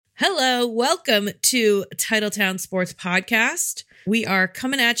Hello, welcome to Titletown Sports Podcast. We are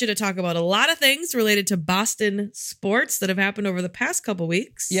coming at you to talk about a lot of things related to Boston sports that have happened over the past couple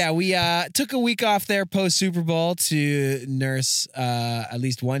weeks. Yeah, we took a week off there post Super Bowl to nurse at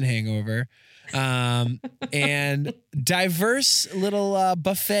least one hangover. And diverse little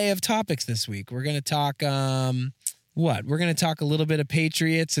buffet of topics this week. We're going to talk We're going to talk a little bit of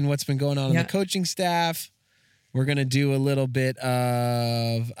Patriots and what's been going on in the coaching staff. We're going to do a little bit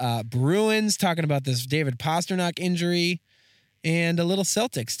of Bruins, talking about this David Pastrnak injury, and a little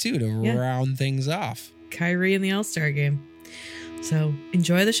Celtics, too, to round things off. Kyrie in the All-Star game. So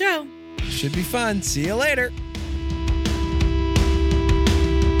enjoy the show. Should be fun. See you later.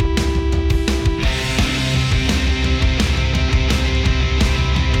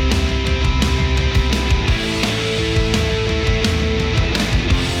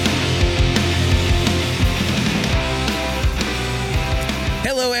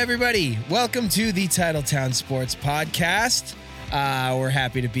 Everybody, welcome to the Titletown Sports Podcast. We're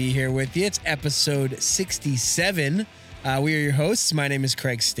happy to be here with you. It's episode 67. We are your hosts. My name is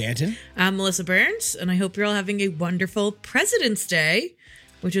Craig Stanton. I'm Melissa Burns, and I hope you're all having a wonderful President's Day,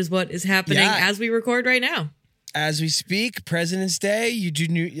 which is what is happening as we record right now. As we speak, President's Day.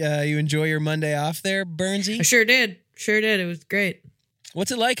 You enjoy your Monday off there, Burnsy? I sure did. It was great.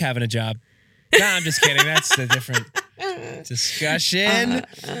 What's it like having a job? No, I'm just kidding. That's a different discussion.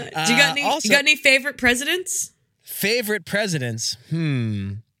 You got any favorite presidents? Favorite presidents?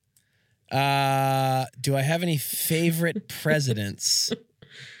 Do I have any favorite presidents?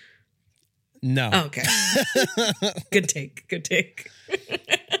 No. Oh, okay. Good take.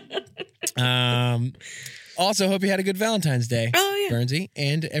 Also, hope you had a good Valentine's Day. Oh, yeah. Burnsy,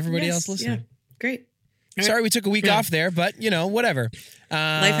 and everybody else listening. Yeah, great. Sorry we took a week off there, but, whatever.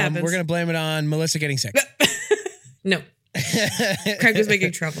 Life happens. We're going to blame it on Melissa getting sick. No. Craig was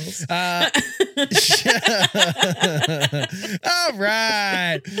making troubles. All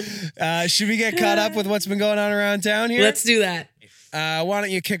right. Should we get caught up with what's been going on around town here? Let's do that. Why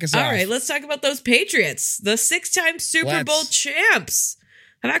don't you kick us off? All right, let's talk about those Patriots. The 6-time Super Bowl champs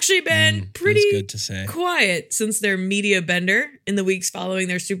have actually been pretty quiet since their media bender in the weeks following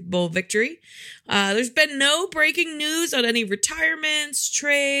their Super Bowl victory. There's been no breaking news on any retirements,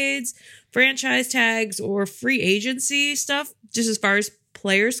 trades, franchise tags, or free agency stuff, just as far as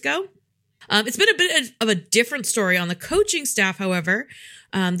players go. It's been a bit of a different story on the coaching staff, however.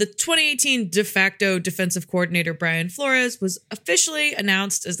 The 2018 de facto defensive coordinator, Brian Flores, was officially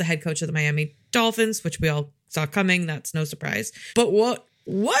announced as the head coach of the Miami Dolphins, which we all saw coming. That's no surprise. But what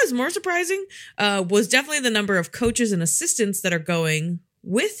was more surprising was definitely the number of coaches and assistants that are going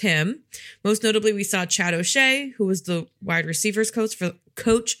with him. Most notably, we saw Chad O'Shea, who was the wide receivers coach for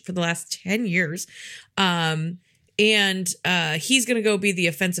the last 10 years. And he's going to go be the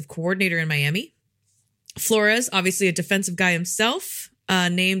offensive coordinator in Miami. Flores, obviously a defensive guy himself,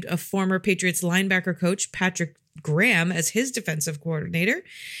 named a former Patriots linebacker coach, Patrick Graham, as his defensive coordinator.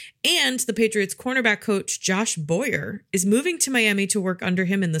 And the Patriots cornerback coach, Josh Boyer, is moving to Miami to work under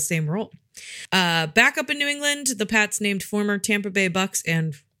him in the same role. Back up in New England, the Pats named former Tampa Bay Bucks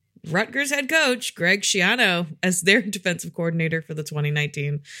and Rutgers head coach Greg Schiano as their defensive coordinator for the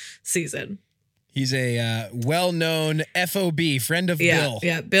 2019 season. He's a well-known FOB, friend of Bill.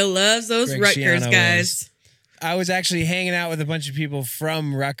 Yeah, Bill loves those Greg Rutgers Schiano guys. I was actually hanging out with a bunch of people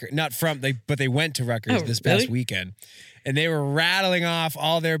from Rutgers, but they went to Rutgers this past weekend. And they were rattling off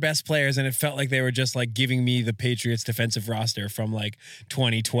all their best players, and it felt like they were just like giving me the Patriots defensive roster from like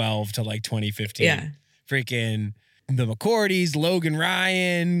 2012 to like 2015. Yeah. Freaking the McCourties, Logan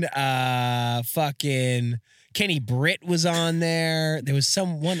Ryan, fucking Kenny Britt was on there. There was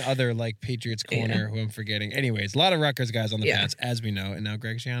one other like Patriots corner who I'm forgetting. Anyways, a lot of Rutgers guys on the Pats, as we know. And now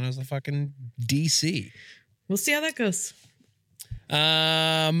Greg Schiano's the fucking DC. We'll see how that goes.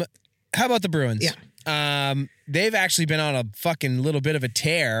 How about the Bruins? Yeah. They've actually been on a fucking little bit of a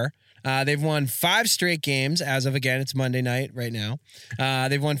tear. They've won 5 straight games as of, again, it's Monday night right now.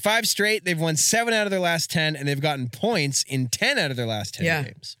 They've won 5 straight. They've won 7 out of their last 10, and they've gotten points in 10 out of their last 10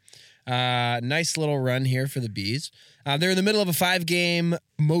 games. Nice little run here for the Bees. They're in the middle of a 5-game,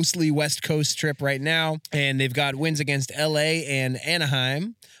 mostly West Coast trip right now, and they've got wins against LA and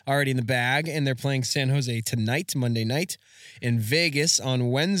Anaheim already in the bag, and they're playing San Jose tonight, Monday night, in Vegas on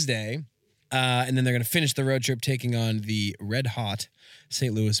Wednesday. And then they're going to finish the road trip taking on the red-hot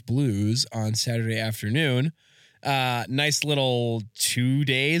St. Louis Blues on Saturday afternoon. Nice little 2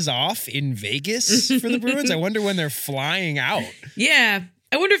 days off in Vegas for the Bruins. I wonder when they're flying out. Yeah.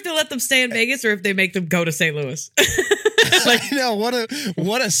 I wonder if they'll let them stay in Vegas or if they make them go to St. Louis. Like,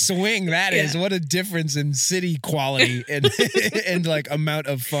 what a swing that is. What a difference in city quality and like amount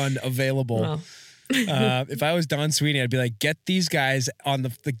of fun available. Well. If I was Don Sweeney, I'd be like, get these guys on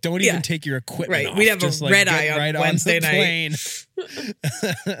the, like, don't even take your equipment off. We'd have just a red eye on Wednesday night.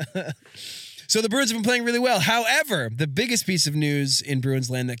 So the Bruins have been playing really well. However, the biggest piece of news in Bruins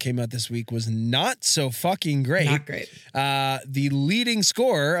land that came out this week was not so fucking great. Not great. The leading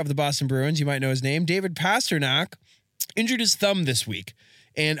scorer of the Boston Bruins, you might know his name, David Pastrnak, injured his thumb this week.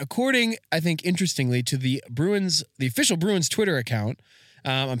 And according, I think, interestingly, to the official Bruins Twitter account,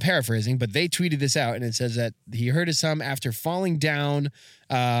 I'm paraphrasing, but they tweeted this out, and it says that he hurt his thumb after falling down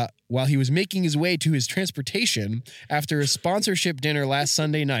while he was making his way to his transportation after a sponsorship dinner last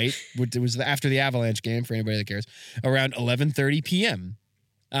Sunday night, which was after the Avalanche game, for anybody that cares, around 11:30 p.m.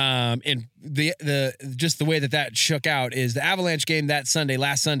 And the way that shook out is the Avalanche game last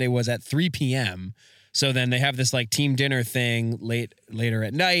Sunday was at 3 p.m. So then they have this like team dinner thing later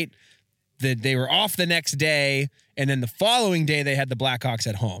at night. They were off the next day, and then the following day they had the Blackhawks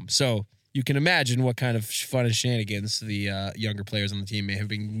at home. So you can imagine what kind of fun and shenanigans the younger players on the team may have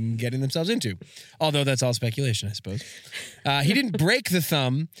been getting themselves into. Although that's all speculation, I suppose. He didn't break the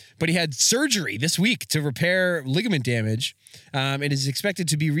thumb, but he had surgery this week to repair ligament damage, and is expected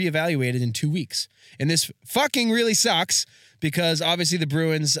to be reevaluated in 2 weeks. And this fucking really sucks, because obviously the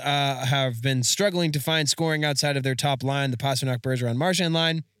Bruins have been struggling to find scoring outside of their top line, the Pastrnak, Bergeron, Marchand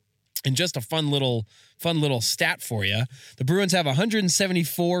line. And just a fun little stat for you. The Bruins have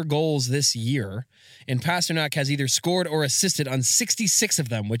 174 goals this year, and Pastrnak has either scored or assisted on 66 of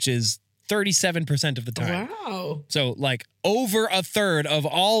them, which is 37% of the time. Wow. So like over a third of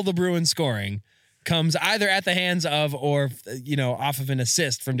all the Bruins scoring comes either at the hands of or, off of an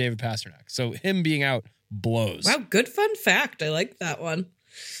assist from David Pastrnak. So him being out blows. Wow, good fun fact. I like that one.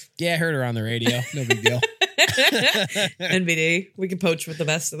 Yeah, I heard her on the radio. No big deal. NBD. We can poach with the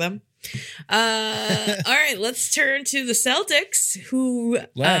best of them. All right, let's turn to the Celtics, who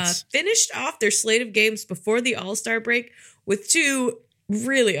finished off their slate of games before the All-Star break with 2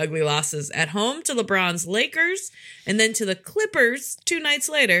 really ugly losses at home to LeBron's Lakers and then to the Clippers 2 nights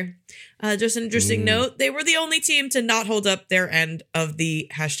later. Just an interesting note, they were the only team to not hold up their end of the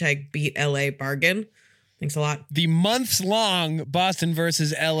 #BeatLA bargain. Thanks a lot. The months-long Boston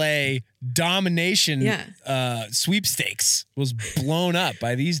versus LA domination sweepstakes was blown up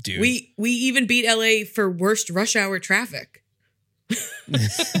by these dudes. We even beat LA for worst rush hour traffic.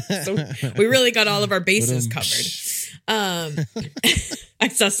 So we really got all of our bases covered. I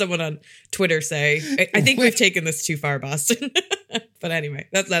saw someone on Twitter say, I think we've taken this too far, Boston. But anyway,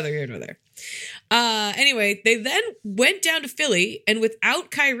 that's neither here nor there. Anyway, they then went down to Philly and without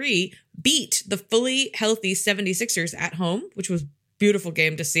Kyrie beat the fully healthy 76ers at home, which was a beautiful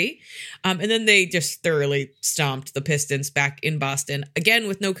game to see. And then they just thoroughly stomped the Pistons back in Boston, again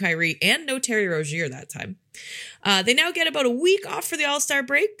with no Kyrie and no Terry Rozier that time. They now get about a week off for the All-Star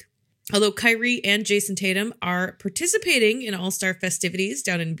break, although Kyrie and Jason Tatum are participating in All-Star festivities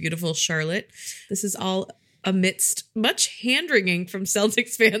down in beautiful Charlotte. This is all amidst much hand-wringing from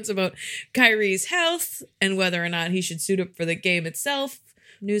Celtics fans about Kyrie's health and whether or not he should suit up for the game itself.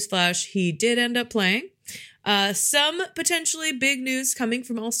 Newsflash, he did end up playing. Some potentially big news coming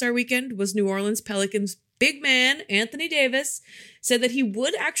from All-Star Weekend was New Orleans Pelicans big man Anthony Davis said that he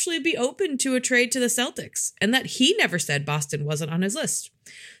would actually be open to a trade to the Celtics and that he never said Boston wasn't on his list.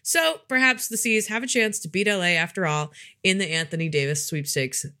 So perhaps the C's have a chance to beat LA after all in the Anthony Davis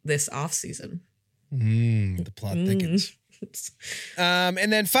sweepstakes this offseason. The plot thickens.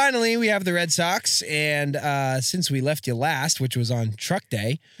 And then finally, we have the Red Sox. And since we left you last, which was on Truck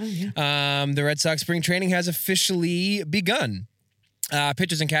Day, the Red Sox spring training has officially begun.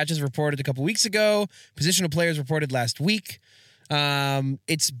 Pitchers and catchers reported a couple weeks ago. Positional players reported last week.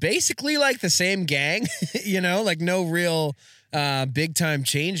 It's basically like the same gang, like no real big time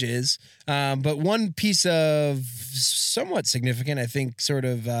changes. But one piece of somewhat significant, I think, sort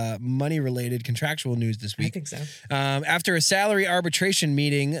of money related contractual news this week. I think so. After a salary arbitration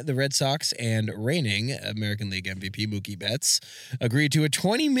meeting, the Red Sox and reigning American League MVP Mookie Betts agreed to a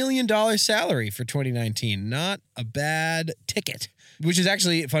 $20 million salary for 2019. Not a bad ticket, which is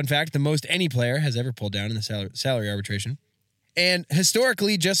actually, fun fact, the most any player has ever pulled down in the salary arbitration. And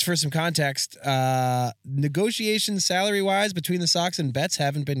historically, just for some context, negotiations salary-wise between the Sox and Betts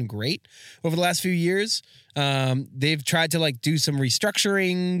haven't been great over the last few years. They've tried to do some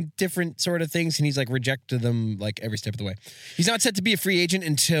restructuring, different sort of things, and he's rejected them every step of the way. He's not set to be a free agent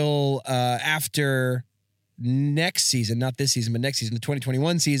until after next season, not this season, but next season, the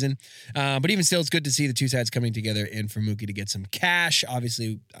 2021 season. But even still, it's good to see the two sides coming together and for Mookie to get some cash.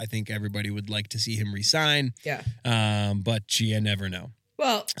 Obviously, I think everybody would like to see him resign. Yeah. But gee, I never know.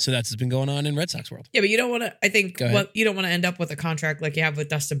 Well, so that's what's been going on in Red Sox world. Yeah, but you don't want to, I think, you don't want to end up with a contract like you have with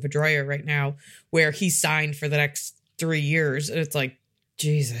Dustin Pedroia right now, where he's signed for the next 3 years. And it's like,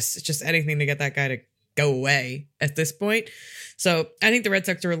 Jesus, it's just anything to get that guy to go away at this point. So I think the Red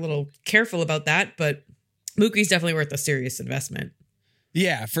Sox are a little careful about that, but Mookie's definitely worth a serious investment.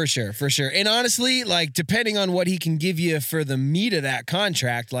 Yeah, for sure. For sure. And honestly, like, depending on what he can give you for the meat of that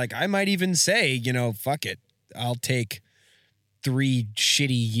contract, like, I might even say, fuck it. I'll take 3 shitty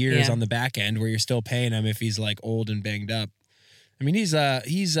years on the back end where you're still paying him if he's like old and banged up. I mean, he's a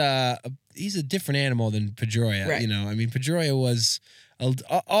different animal than Pedroia. Right. I mean, Pedroia was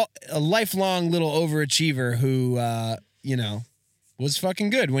a lifelong little overachiever who, was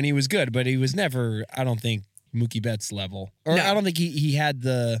fucking good when he was good, but he was never, I don't think, Mookie Betts level. Or no. I don't think he had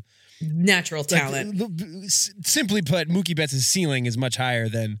the natural talent. Simply put, Mookie Betts' ceiling is much higher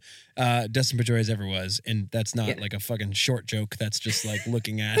than Dustin Pedroia's ever was, and that's not like a fucking short joke. That's just like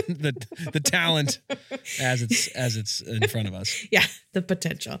looking at the talent as it's in front of us. Yeah, the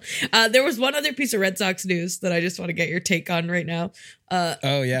potential. There was one other piece of Red Sox news that I just want to get your take on right now.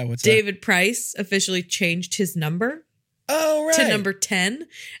 What's David that? Price officially changed his number. Oh, right. To number 10.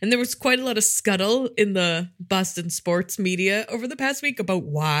 And there was quite a lot of scuttle in the Boston sports media over the past week about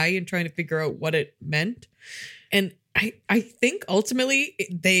why and trying to figure out what it meant. And I think ultimately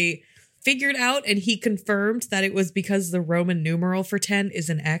they figured out, and he confirmed that it was because the Roman numeral for 10 is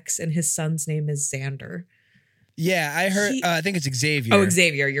an X and his son's name is Xander. Yeah, I heard, I think it's Xavier. Oh,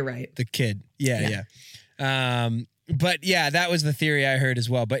 Xavier, you're right. The kid. Yeah. But yeah, that was the theory I heard as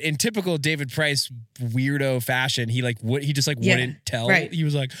well. But in typical David Price weirdo fashion, he just wouldn't tell. Right. He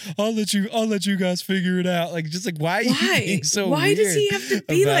was like, "I'll let you guys figure it out." Like, just like, why are you being so why weird does he have to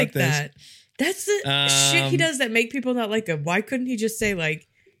be like this? that? That's the shit he does that make people not like him. Why couldn't he just say like,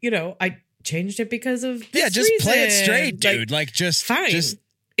 I changed it because of this just reason. Play it straight, dude. Like just fine. Just,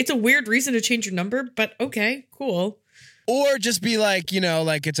 it's a weird reason to change your number, but okay, cool. Or just be like,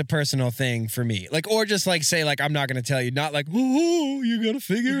 like it's a personal thing for me. Like, or just like say like, I'm not going to tell you, not like, ooh, you got to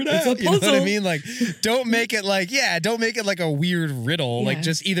figure it out. A puzzle. You know what I mean? Like, don't make it like a weird riddle. Yeah. Like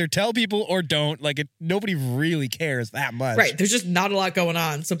just either tell people or don't. Like nobody really cares that much. Right. There's just not a lot going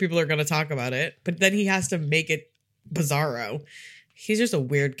on. So people are going to talk about it, but then he has to make it bizarro. He's just a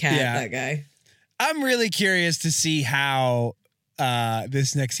weird cat, that guy. I'm really curious to see how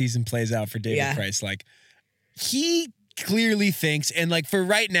this next season plays out for David Price. Like he clearly thinks, and like for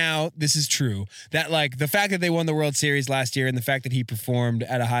right now, this is true, that like the fact that they won the World Series last year and the fact that he performed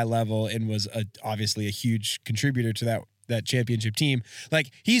at a high level and was obviously a huge contributor to that championship team,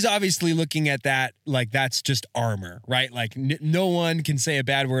 like he's obviously looking at that like that's just armor, right? Like no one can say a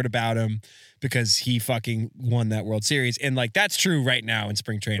bad word about him because he fucking won that World Series. And like that's true right now in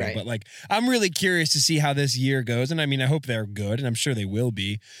spring training. Right. But like I'm really curious to see how this year goes. And I mean, I hope they're good, and I'm sure they will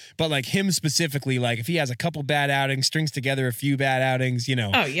be. But like him specifically, like if he has a couple bad outings, strings together a few bad outings,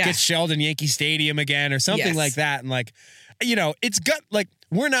 gets shelled in Yankee Stadium again or something like that. And like, it's like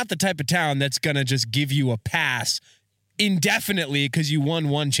we're not the type of town that's gonna just give you a pass indefinitely because you won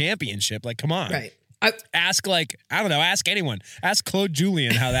one championship. Like, come on. Right. Ask anyone. Ask Claude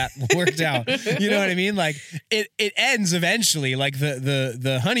Julien how that worked out. You know what I mean? Like it ends eventually. Like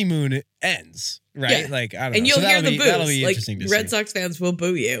the honeymoon ends, right? Yeah. Like I don't know. And you'll hear the boos. That'll be interesting to see. Red Sox fans will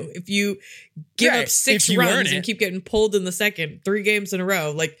boo you if you give up 6 runs and keep getting pulled in the second 3 games in a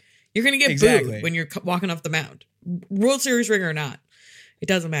row. Like you're gonna get booed when you're walking off the mound, World Series ring or not. It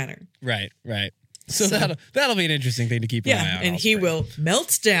doesn't matter. Right. So that'll be an interesting thing to keep an eye on. Yeah, and he will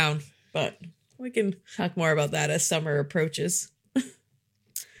melt down, but. We can talk more about that as summer approaches.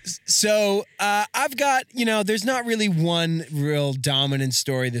 So I've got, there's not really one real dominant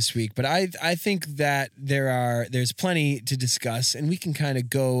story this week, but I think that there's plenty to discuss, and we can kind of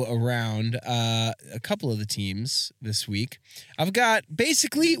go around a couple of the teams this week. I've got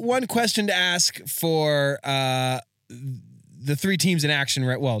basically one question to ask for the 3 teams in action,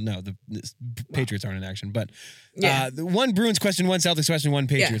 right? Well, no, the Patriots aren't in action, but one Bruins question, one Celtics question, one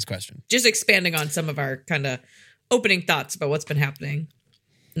Patriots question. Just expanding on some of our kind of opening thoughts about what's been happening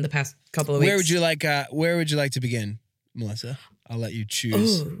in the past couple of weeks. Where would you like to begin, Melissa? I'll let you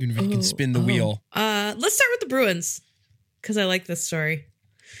choose. You can spin the wheel. Let's start with the Bruins because I like this story.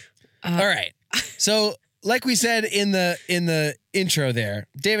 All right. So, like we said in the intro there,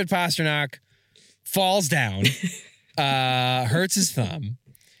 David Pastrnak falls down. Hurts his thumb,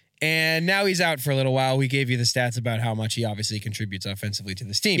 And now he's out for a little while. We gave you the stats about how much he obviously contributes offensively to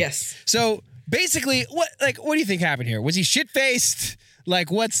this team. Yes. So basically, what do you think happened here? Was he shit-faced?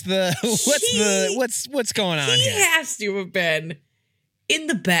 Like, what's going on here? He has to have been in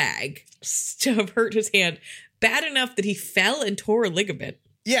the bag to have hurt his hand bad enough that he fell and tore a ligament.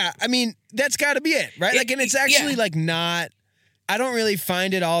 Yeah, I mean, that's got to be it, right? Like, and it's actually like not. I don't really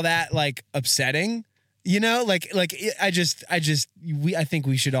find it all that like upsetting. You know, I think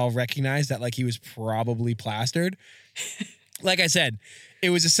we should all recognize that like he was probably plastered. Like I said,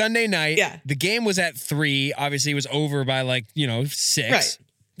 it was a Sunday night. Yeah. The game was at 3. Obviously, it was over by 6. Right.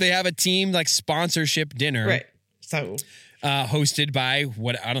 They have a team sponsorship dinner. Right. So hosted by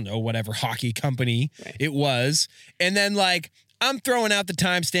whatever hockey company it was. And then I'm throwing out the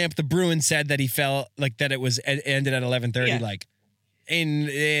timestamp. The Bruins said that he fell that it ended at 11:30. Yeah.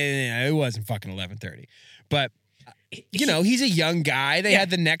 It wasn't fucking 11:30, but he's a young guy. They had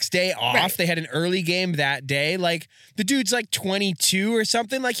the next day off. Right. They had an early game that day. The dude's 22 or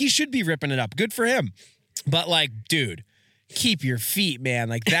something. He should be ripping it up. Good for him. But dude, keep your feet,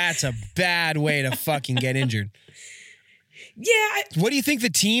 man. That's a bad way to fucking get injured. Yeah. What do you think the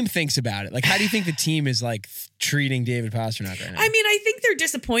team thinks about it? How do you think the team is treating David Pastrnak right now? I mean, I think they're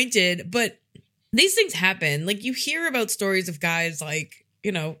disappointed, but these things happen. You hear about stories of guys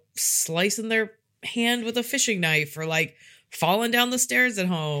slicing their hand with a fishing knife or falling down the stairs at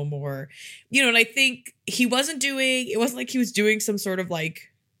home or, and I think it wasn't like he was doing some sort of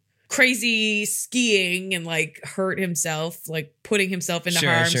crazy skiing and hurt himself, putting himself into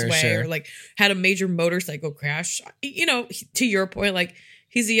harm's way or had a major motorcycle crash. To your point,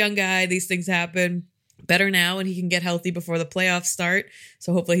 he's a young guy. These things happen. Better now and he can get healthy before the playoffs start.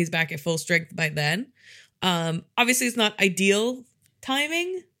 So hopefully he's back at full strength by then. Obviously it's not ideal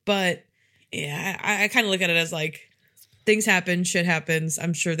timing, but yeah, I kind of look at it as things happen, shit happens.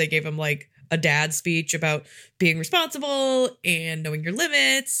 I'm sure they gave him a dad speech about being responsible and knowing your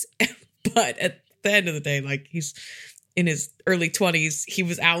limits. But at the end of the day, he's in his early 20s. He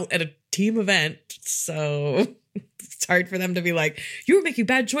was out at a team event. So it's hard for them to be you were making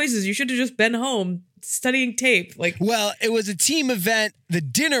bad choices. You should have just been home studying tape. Well, it was a team event. The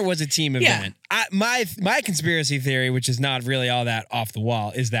dinner was a team event. My conspiracy theory, which is not really all that off the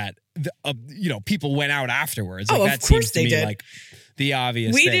wall, is that people went out afterwards. Oh, that of course seems to they me did. The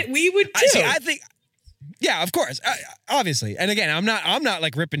obvious thing. We would too. I think. Yeah, of course. Obviously. And again, I'm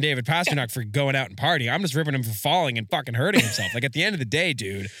not ripping David Pastrnak for going out and partying. I'm just ripping him for falling and fucking hurting himself. At the end of the day,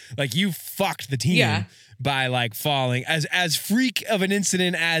 dude, you fucked the team by falling as freak of an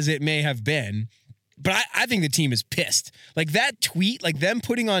incident as it may have been. But I think the team is pissed. That tweet, them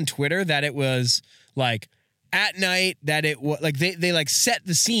putting on Twitter that it was at night, that it was they set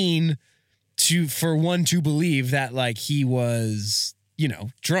the scene for one to believe that he was,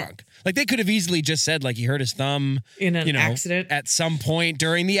 drunk. They could have easily just said he hurt his thumb in an accident at some point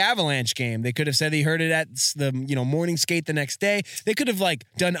during the Avalanche game. They could have said he hurt it at the morning skate the next day. They could have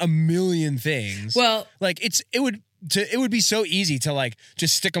done a million things. Well, it would be so easy to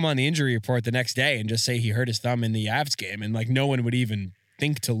just stick him on the injury report the next day and just say he hurt his thumb in the Avs game and no one would even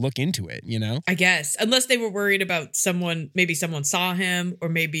think to look into it, I guess, unless they were worried about maybe someone saw him or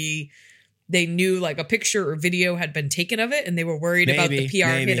maybe they knew a picture or video had been taken of it and they were worried about the PR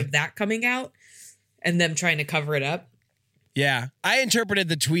hit of that coming out and them trying to cover it up. Yeah. I interpreted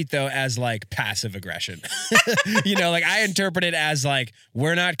the tweet though as passive aggression. I interpret it as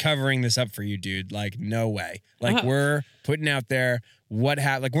we're not covering this up for you, dude. No way. We're putting out there what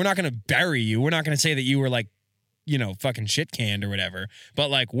happened. We're not going to bury you. We're not going to say that you were fucking shit canned or whatever. But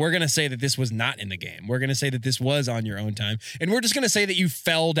we're going to say that this was not in the game. We're going to say that this was on your own time. And we're just going to say that you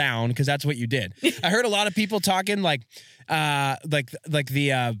fell down because that's what you did. I heard a lot of people talking the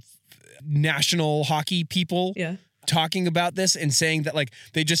national hockey people. Yeah. Talking about this and saying that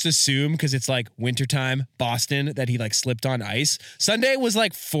they just assume because it's wintertime Boston that he slipped on ice. Sunday was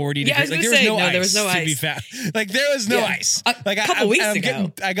 40 degrees. There was no ice. There was no ice. A couple weeks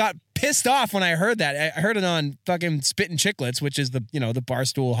ago. I got pissed off when I heard that. I heard it on fucking Spittin' Chicklets, which is the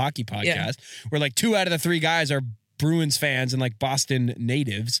Barstool hockey podcast, where 2 out of the 3 guys are Bruins fans and Boston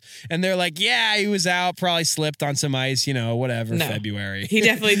natives. And they're yeah, he was out, probably slipped on some ice, whatever, no, February. He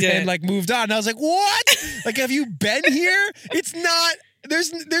definitely did. And moved on. And I was what? Have you been here? It's not,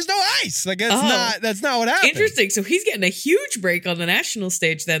 there's no ice. That's not what happened. Interesting. So he's getting a huge break on the national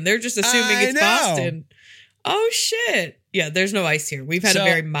stage then. They're just assuming it's Boston. Oh, shit. Yeah, there's no ice here. We've had a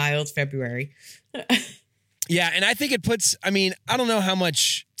very mild February. Yeah, and I think it puts, I don't know how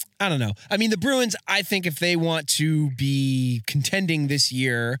much... I don't know. The Bruins, I think if they want to be contending this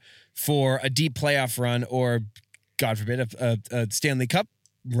year for a deep playoff run or, God forbid, a Stanley Cup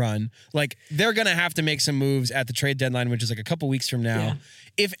run, like they're going to have to make some moves at the trade deadline, which is like a couple weeks from now. Yeah.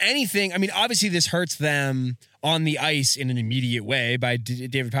 If anything, I mean, obviously this hurts them on the ice in an immediate way by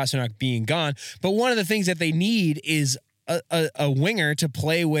David Pastrnak being gone. But one of the things that they need is a winger to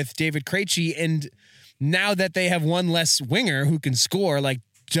play with David Krejci. And now that they have one less winger who can score, like,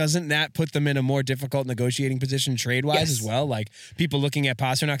 doesn't that put them in a more difficult negotiating position trade-wise as well? Like, people looking at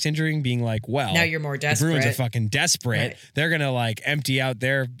Pasternak's injury and being like, well, now you're more desperate. The Bruins are fucking desperate. Right. They're going to, like, empty out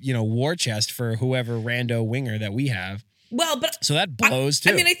their, war chest for whoever rando winger that we have. Well, but so that blows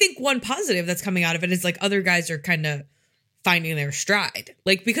too. I mean, I think one positive that's coming out of it is like other guys are kind of finding their stride,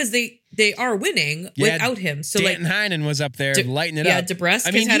 like because they are winning without him. So Danton Heinen was up there lighting it up. Yeah, DeBrusk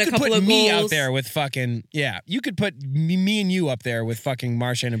had a couple of goals. Me out there with fucking you could put me and you up there with fucking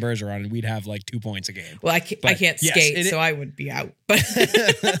Marchand and Bergeron, and we'd have like 2 points a game. Well, I can't skate, so I would be out, but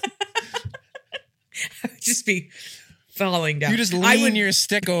I would just be falling down. You just lean your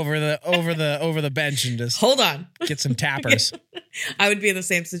stick over the bench and just hold on, get some tappers. I would be in the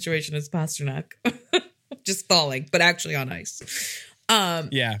same situation as Pastrnak, just falling, but actually on ice.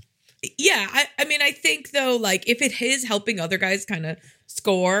 Yeah. I mean, I think though, like if it is helping other guys kind of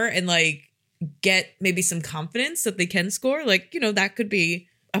score and like get maybe some confidence that they can score, like that could be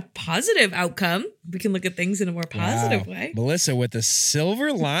a positive outcome. We can look at things in a more positive way. Melissa with the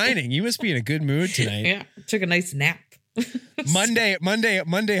silver lining. You must be in a good mood tonight. Yeah, took a nice nap. Monday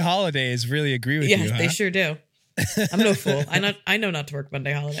holidays really agree with you. Yeah, they sure do. I'm no fool. I know not to work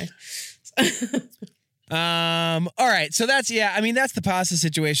Monday holiday. All right. So that's the Pasta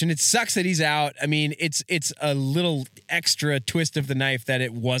situation. It sucks that he's out. I mean, it's a little extra twist of the knife that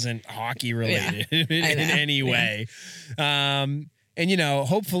it wasn't hockey related in any way. And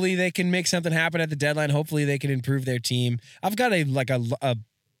hopefully they can make something happen at the deadline. Hopefully they can improve their team. I've got a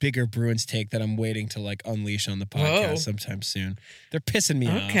bigger Bruins take that I'm waiting to like unleash on the podcast sometime soon. They're pissing me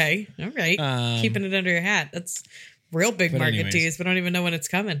off. Okay. All right. Keeping it under your hat. That's real big market tease. We don't even know when it's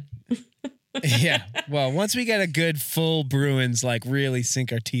coming. Yeah. Well, once we get a good full Bruins, like really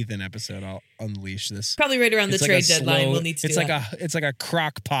sink our teeth in episode, I'll unleash this. Probably right around the trade deadline. We'll need to do that. It's like a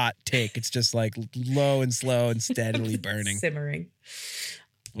crock pot take. It's just like low and slow and steadily burning. Simmering.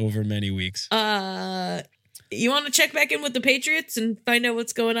 Over many weeks. You want to check back in with the Patriots and find out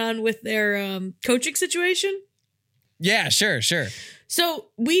what's going on with their coaching situation? Yeah, sure. So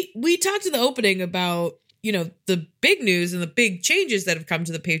we talked in the opening about, the big news and the big changes that have come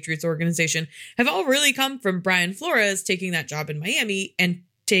to the Patriots organization have all really come from Brian Flores taking that job in Miami and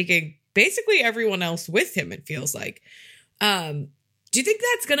taking basically everyone else with him, it feels like. Do you think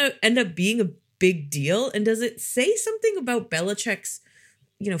that's going to end up being a big deal? And does it say something about Belichick's,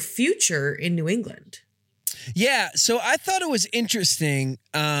 future in New England? Yeah, so I thought it was interesting,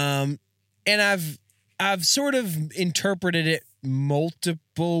 and I've sort of interpreted it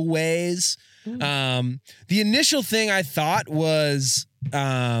multiple ways. The initial thing I thought was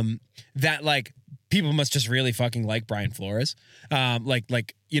that like people must just really fucking like Brian Flores. We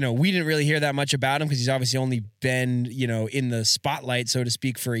didn't really hear that much about him because he's obviously only been in the spotlight, so to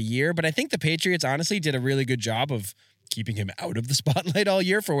speak, for a year. But I think the Patriots honestly did a really good job of keeping him out of the spotlight all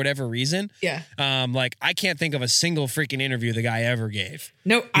year for whatever reason. Yeah. I can't think of a single freaking interview the guy ever gave.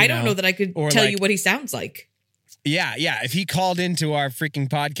 No, I don't know that I could tell you what he sounds like. Yeah. If he called into our freaking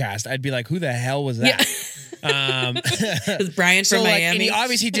podcast, I'd be like, who the hell was that? Was Brian from Miami? And he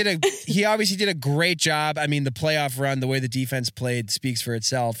obviously did a great job. I mean, the playoff run, the way the defense played speaks for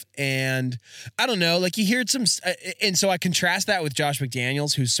itself. And I don't know, like you heard some, and so I contrast that with Josh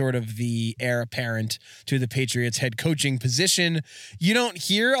McDaniels, who's sort of the heir apparent to the Patriots head coaching position. You don't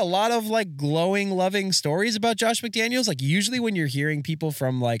hear a lot of like glowing, loving stories about Josh McDaniels. Like usually when you're hearing people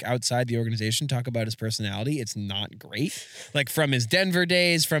from like outside the organization talk about his personality, it's not great. Like from his Denver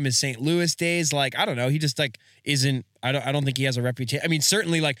days, from his St. Louis days, like, I don't know. He just like isn't, I don't think he has a reputation. I mean,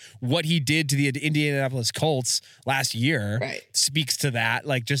 certainly like what he did to the Indianapolis Colts last year speaks to that.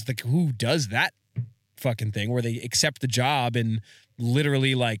 Like just like who does that fucking thing where they accept the job and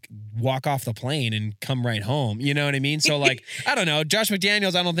literally like walk off the plane and come right home. You know what I mean? So like, I don't know. Josh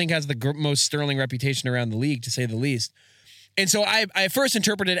McDaniels, I don't think has the most sterling reputation around the league, to say the least. And so I first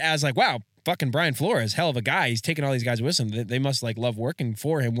interpreted it as like, wow, fucking Brian Flores, hell of a guy. He's taking all these guys with him. They must like love working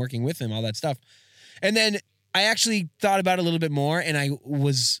for him, working with him, all that stuff. And then I actually thought about it a little bit more, and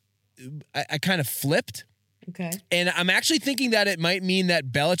I kind of flipped. Okay. And I'm actually thinking that it might mean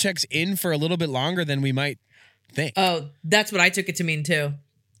that Belichick's in for a little bit longer than we might think. Oh, that's what I took it to mean too.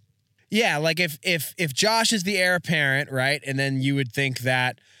 Yeah, like if Josh is the heir apparent, right? And then you would think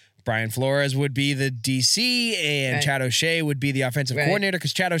that Brian Flores would be the DC and Chad O'Shea would be the offensive coordinator,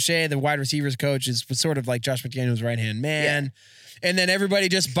 because Chad O'Shea, the wide receivers coach, was sort of like Josh McDaniels' right-hand man. Yeah. And then everybody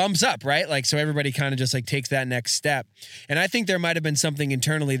just bumps up, right? Like, so everybody kind of just like takes that next step. And I think there might have been something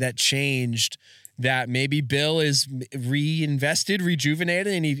internally that changed, that maybe Bill is reinvested,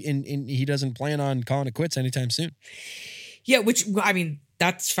 rejuvenated, and he doesn't plan on calling it quits anytime soon. Yeah, which, I mean,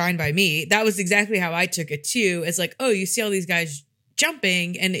 that's fine by me. That was exactly how I took it too. It's like, oh, you see all these guys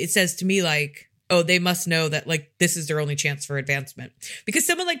jumping, and it says to me like, oh, they must know that like this is their only chance for advancement. Because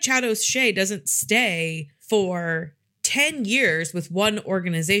someone like Chad O'Shea doesn't stay for 10 years with one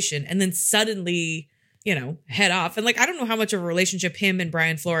organization and then suddenly, head off. And like, I don't know how much of a relationship him and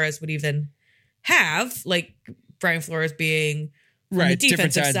Brian Flores would even have, like Brian Flores being right, the defensive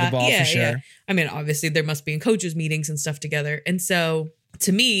different sides side. of the ball, for sure. Yeah. I mean, obviously there must be in coaches meetings and stuff together. And so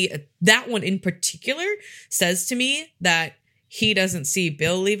to me, that one in particular says to me that he doesn't see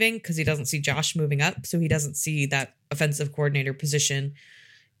Bill leaving because he doesn't see Josh moving up. So he doesn't see that offensive coordinator position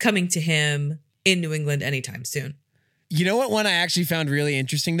coming to him in New England anytime soon. You know what one I actually found really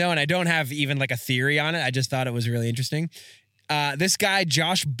interesting, though, and I don't have even like a theory on it. I just thought it was really interesting. This guy,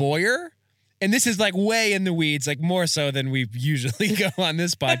 Josh Boyer, and this is like way in the weeds, like more so than we usually go on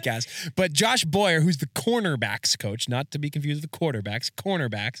this podcast. But Josh Boyer, who's the cornerbacks coach, not to be confused with the quarterbacks,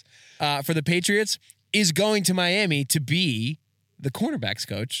 cornerbacks for the Patriots, is going to Miami to be the cornerbacks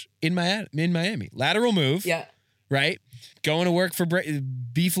coach in Miami. Lateral move. Yeah. Right? Going to work for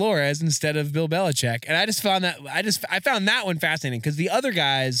B. Flores instead of Bill Belichick. And I just found that, I found that one fascinating, because the other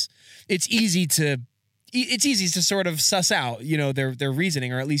guys, it's easy to sort of suss out, their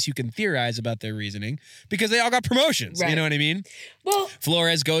reasoning, or at least you can theorize about their reasoning, because they all got promotions. Right. You know what I mean? Well,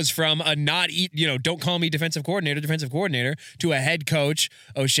 Flores goes from a don't call me defensive coordinator to a head coach.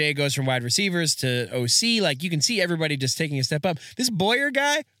 O'Shea goes from wide receivers to OC. Like, you can see everybody just taking a step up. This Boyer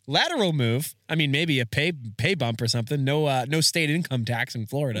guy, lateral move. I mean, maybe a pay bump or something. No state income tax in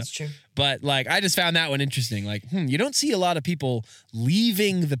Florida. That's true. But like, I just found that one interesting. Like, you don't see a lot of people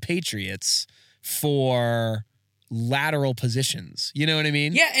leaving the Patriots for lateral positions. You know what I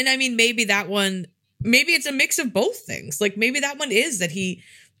mean? Yeah. And I mean, maybe it's a mix of both things. Like, maybe that one is that he,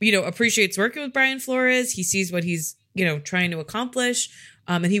 appreciates working with Brian Flores. He sees what he's, trying to accomplish.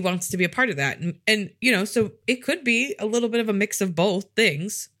 And he wants to be a part of that. And so it could be a little bit of a mix of both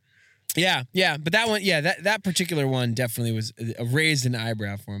things. Yeah. But that one, that particular one definitely was raised an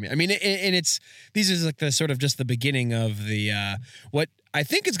eyebrow for me. I mean, and these is like the sort of just the beginning of the, what I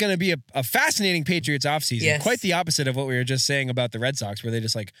think is going to be a fascinating Patriots offseason. Yes. Quite the opposite of what we were just saying about the Red Sox, where they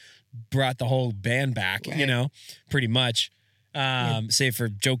just like brought the whole band back, right. Pretty much, save for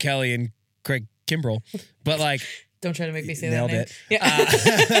Joe Kelly and Craig Kimbrell. But like, don't try to make me say nailed that name.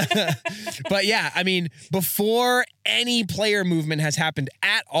 It. Yeah. But yeah, I mean, before any player movement has happened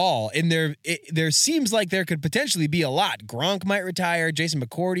at all, and there seems like there could potentially be a lot. Gronk might retire. Jason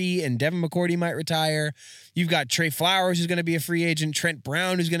McCourty and Devin McCourty might retire. You've got Trey Flowers, who's going to be a free agent. Trent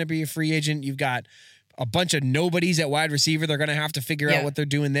Brown, who's going to be a free agent. You've got a bunch of nobodies at wide receiver. They're going to have to figure out what they're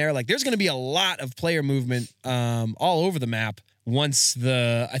doing there. Like, there's going to be a lot of player movement all over the map once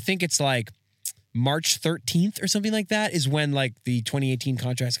I think it's like March 13th or something like that is when like the 2018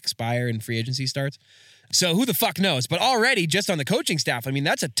 contracts expire and free agency starts. So who the fuck knows? But already just on the coaching staff, I mean,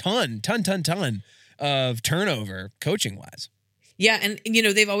 that's a ton of turnover coaching wise. Yeah. And,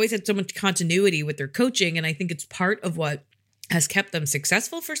 they've always had so much continuity with their coaching. And I think it's part of what has kept them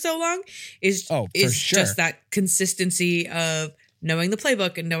successful for so long is just that consistency of knowing the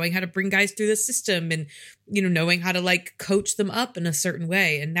playbook and knowing how to bring guys through the system and, knowing how to like coach them up in a certain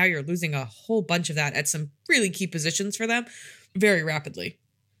way. And now you're losing a whole bunch of that at some really key positions for them very rapidly.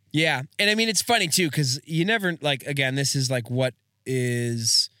 Yeah. And I mean, it's funny too, because you never like, again, this is like what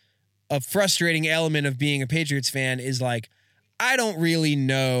is a frustrating element of being a Patriots fan is like, I don't really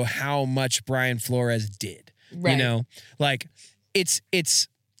know how much Brian Flores did, right. Like it's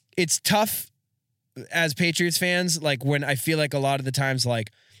tough as Patriots fans. Like when I feel like a lot of the times,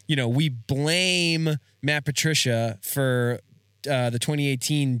 like, we blame Matt Patricia for the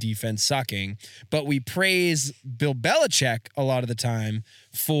 2018 defense sucking, but we praise Bill Belichick a lot of the time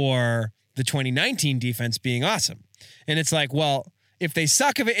for the 2019 defense being awesome. And it's like, well, if they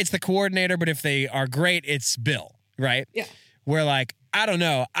suck of it, it's the coordinator, but if they are great, it's Bill, right? Yeah. Where like, I don't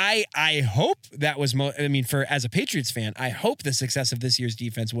know. I hope that was, for as a Patriots fan, I hope the success of this year's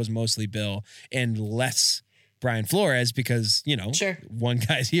defense was mostly Bill and less Brian Flores because, sure. One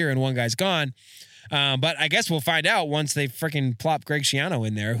guy's here and one guy's gone. But I guess we'll find out once they freaking plop Greg Schiano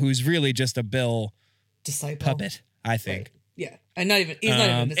in there, who's really just a Bill disciple puppet, I think. Right. Yeah. And he's not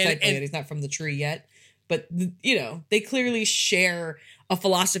even a disciple yet. He's not from the tree yet. but they clearly share a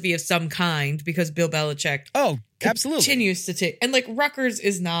philosophy of some kind because Bill Belichick absolutely continues to take, and like Rutgers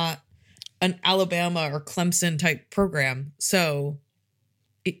is not an Alabama or Clemson type program. So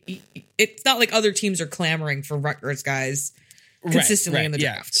it's not like other teams are clamoring for Rutgers guys consistently in the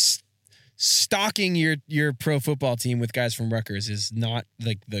draft. Stocking your pro football team with guys from Rutgers is not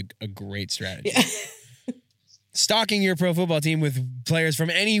like a great strategy. Yeah. Stocking your pro football team with players from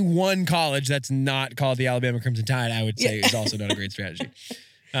any one college that's not called the Alabama Crimson Tide, I would say, is also not a great strategy.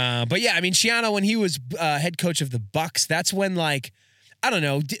 But yeah, I mean, Schiano, when he was head coach of the Bucs, that's when, like, I don't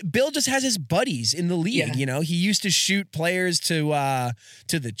know, Bill just has his buddies in the league. Yeah. He used to shoot players to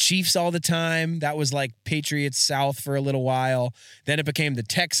the Chiefs all the time. That was like Patriots South for a little while. Then it became the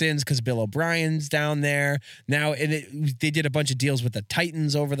Texans because Bill O'Brien's down there. Now they did a bunch of deals with the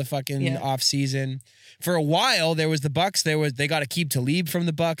Titans over the fucking off season. For a while, there was the Bucs. They got Aqib Talib from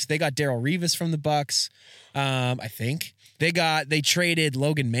the Bucs. They got Darrelle Revis from the Bucs. I think they traded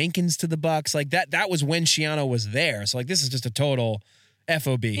Logan Mankins to the Bucs. Like that was when Schiano was there. So like this is just a total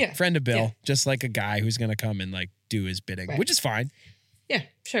FOB, friend of Bill, just like a guy who's gonna come and like do his bidding, which is fine. Yeah,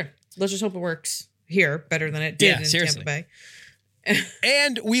 sure. Let's just hope it works here better than it did in Tampa Bay.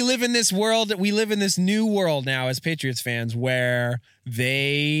 And we live in this world. We live in this new world now as Patriots fans where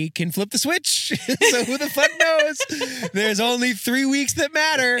they can flip the switch. So who the fuck knows? There's only 3 weeks that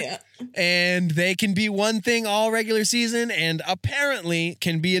matter. Yeah. And they can be one thing all regular season and apparently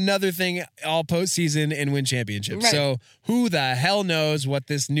can be another thing all postseason and win championships. Right. So who the hell knows what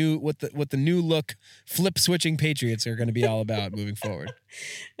this new what the new look flip switching Patriots are going to be all about moving forward.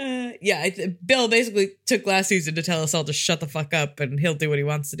 Bill basically took last season to tell us all to shut the fuck up and he'll do what he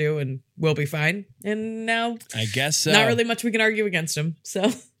wants to do and we'll be fine. And now I guess so. Not really much we can argue against him.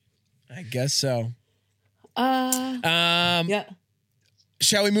 So I guess so. Yeah.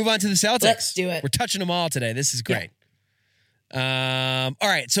 Shall we move on to the Celtics? Let's do it. We're touching them all today. This is great. Yeah. All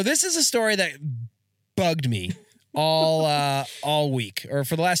right. So this is a story that bugged me all week, or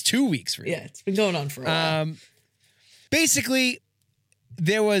for the last 2 weeks. Really. Yeah, it's been going on for a while. Basically,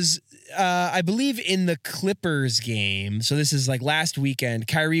 there was, I believe, in the Clippers game. So this is like last weekend.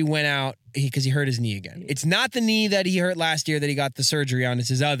 Kyrie went out because he hurt his knee again. It's not the knee that he hurt last year that he got the surgery on. It's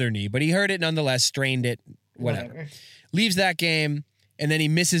his other knee, but he hurt it nonetheless. Strained it. Whatever. Leaves that game. And then he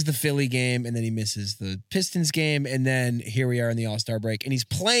misses the Philly game, and then he misses the Pistons game, and then here we are in the All-Star break, and he's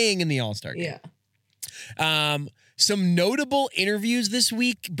playing in the All-Star game. Yeah. Some notable interviews this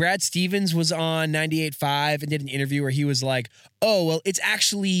week. Brad Stevens was on 98.5 and did an interview where he was like, oh, well, it's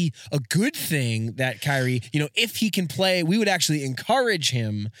actually a good thing that Kyrie, if he can play, we would actually encourage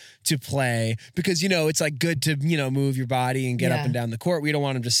him to play because, it's like good to, move your body and get up and down the court. We don't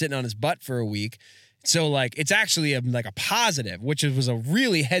want him just sitting on his butt for a week. So, like, it's actually a positive, which was a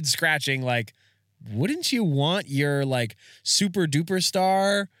really head-scratching, like, wouldn't you want your, like, super-duper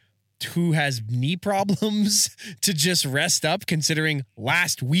star who has knee problems to just rest up, considering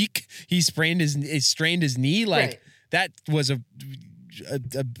last week he strained his knee? Like, that was a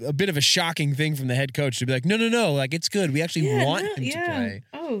bit of a shocking thing from the head coach to be like, no, like, it's good. We actually want him to play.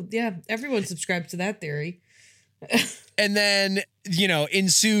 Oh, yeah. Everyone subscribes to that theory. And then,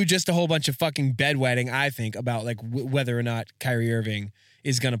 ensue just a whole bunch of fucking bedwetting, I think, about like whether or not Kyrie Irving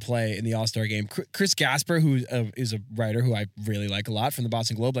is going to play in the All-Star game. Chris Gasper, who is a writer who I really like a lot from the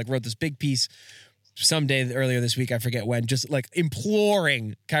Boston Globe, like wrote this big piece someday earlier this week, I forget when, just like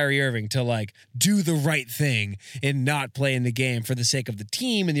imploring Kyrie Irving to like do the right thing and not play in the game for the sake of the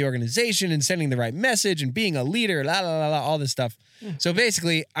team and the organization and sending the right message and being a leader, all this stuff. Yeah. So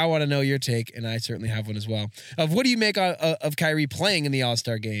basically, I want to know your take, and I certainly have one as well, of what do you make of Kyrie playing in the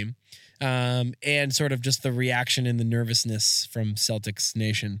All-Star game, and sort of just the reaction and the nervousness from Celtics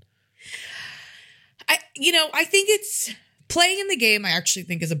Nation. I think it's playing in the game. I actually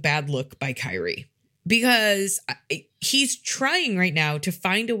think is a bad look by Kyrie. Because he's trying right now to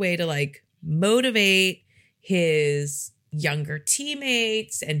find a way to like motivate his younger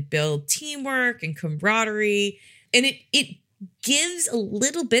teammates and build teamwork and camaraderie. And it gives a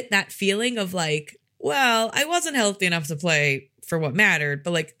little bit that feeling of like, well, I wasn't healthy enough to play for what mattered,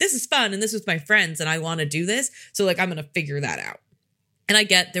 but like this is fun and this is my friends and I want to do this. So like I'm going to figure that out. And I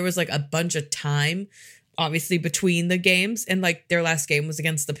get there was like a bunch of time obviously between the games, and like their last game was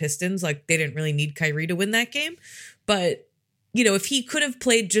against the Pistons. Like they didn't really need Kyrie to win that game, but if he could have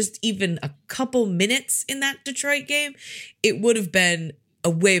played just even a couple minutes in that Detroit game, it would have been a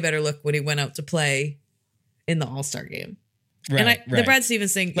way better look when he went out to play in the All-Star game. Right, and the Brad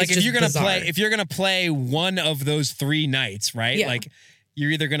Stevens thing, like if you're gonna play one of those 3 nights, right? Yeah. Like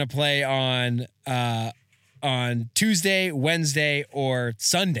you're either gonna play on Tuesday, Wednesday, or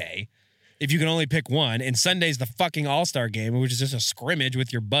Sunday. if you can only pick one, and Sunday's the fucking All-Star game, which is just a scrimmage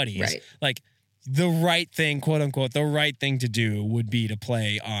with your buddies. Right. Like, the right thing, quote unquote, the right thing to do would be to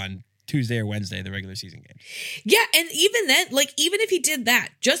play on Tuesday or Wednesday, the regular season game. Yeah, and even then, like, even if he did that,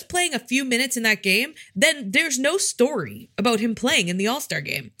 just playing a few minutes in that game, then there's no story about him playing in the All-Star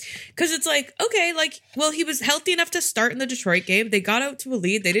game. Because it's like, okay, like, well, he was healthy enough to start in the Detroit game. They got out to a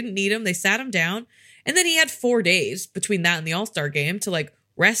lead. They didn't need him. They sat him down. And then he had 4 days between that and the All-Star game to, like,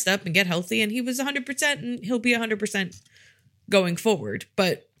 rest up and get healthy. And he was 100%, and he'll be 100% going forward.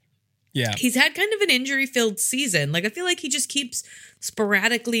 But yeah, he's had kind of an injury-filled season. Like, I feel like he just keeps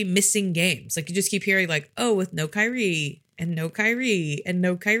sporadically missing games. Like, you just keep hearing, like, oh, with no Kyrie and no Kyrie and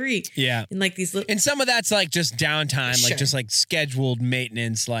no Kyrie. Yeah. And, like, these little... And some of that's, like, just downtime, Sure. like, just, like, scheduled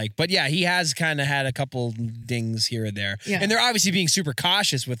maintenance, like... But, yeah, he has kind of had a couple dings here and there. Yeah. And they're obviously being super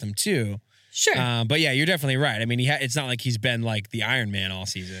cautious with him, too. Sure. But, yeah, you're definitely right. I mean, it's not like he's been, like, the Iron Man all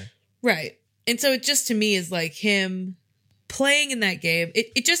season. Right. And so it just, to me, is, like, him... playing in that game,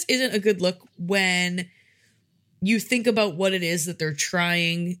 it just isn't a good look when you think about what it is that they're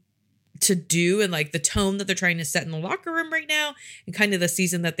trying to do and like the tone that they're trying to set in the locker room right now and kind of the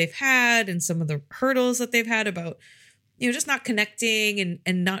season that they've had and some of the hurdles that they've had about, you know, just not connecting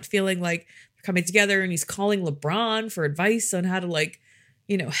and not feeling like they're coming together. And he's calling LeBron for advice on how to, like,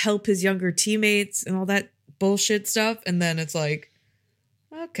 you know, help his younger teammates and all that bullshit stuff. And then it's like,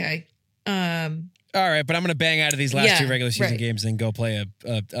 okay. All right, but I'm going to bang out of these last 2 regular season right. games and then go play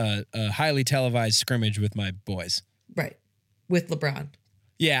a highly televised scrimmage with my boys. Right. With LeBron.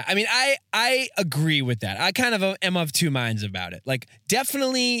 Yeah, I mean, I agree with that. I kind of am of 2 minds about it. Like,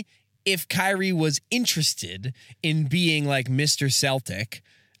 definitely if Kyrie was interested in being like Mr. Celtic,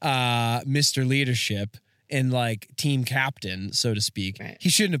 Mr. Leadership, and like team captain, so to speak, right. he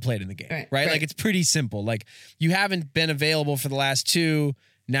shouldn't have played in the game, right? Like, it's pretty simple. Like, you haven't been available for the last 2.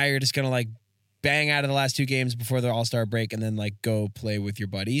 Now you're just going to like bang out of the last 2 games before the All-Star break and then like go play with your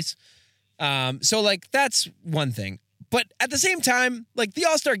buddies. So like that's one thing. But at the same time, like the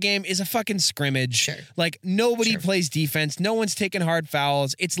All-Star game is a fucking scrimmage. Sure. Like nobody plays defense. No one's taking hard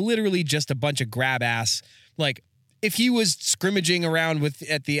fouls. It's literally just a bunch of grab ass. Like if he was scrimmaging around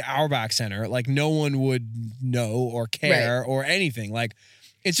at the Auerbach Center, like no one would know or care or anything. Like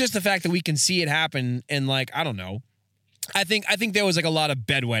it's just the fact that we can see it happen and like, I don't know. I think there was like a lot of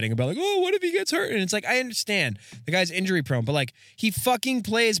bedwetting about like, oh, what if he gets hurt? And it's like, I understand the guy's injury prone, but like he fucking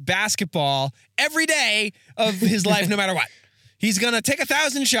plays basketball every day of his life, no matter what. He's going to take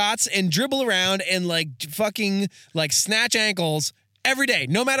 1,000 shots and dribble around and like fucking like snatch ankles every day,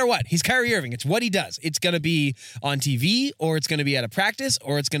 no matter what. He's Kyrie Irving. It's what he does. It's going to be on TV, or it's going to be at a practice,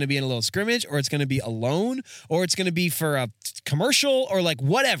 or it's going to be in a little scrimmage, or it's going to be alone, or it's going to be for a commercial, or like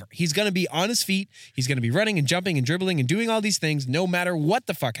whatever. He's going to be on his feet. He's going to be running and jumping and dribbling and doing all these things no matter what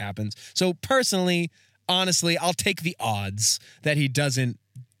the fuck happens. So personally, honestly, I'll take the odds that he doesn't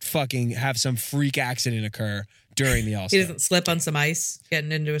fucking have some freak accident occur during the All-Star. He doesn't slip on some ice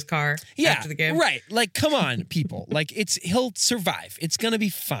getting into his car after the game. Right. Like, come on, people. Like, he'll survive. It's going to be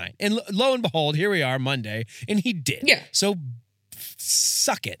fine. And lo and behold, here we are Monday, and he did. Yeah. So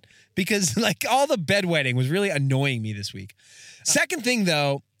suck it. Because, like, all the bedwetting was really annoying me this week. Second thing,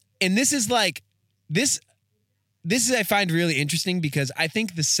 though, and this is like, this is I find really interesting because I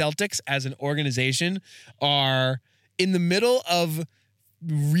think the Celtics as an organization are in the middle of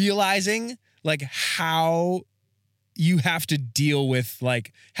realizing, like, how you have to deal with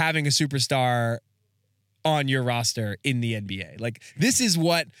like having a superstar on your roster in the NBA. Like this is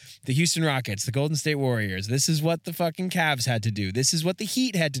what the Houston Rockets, the Golden State Warriors, this is what the fucking Cavs had to do. This is what the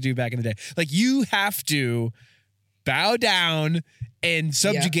Heat had to do back in the day. Like you have to bow down and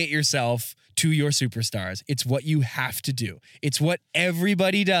subjugate yourself to your superstars. It's what you have to do. It's what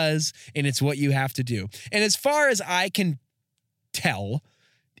everybody does, and it's what you have to do. And as far as I can tell,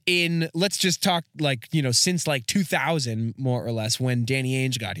 let's just talk like, you know, since like 2000, more or less, when Danny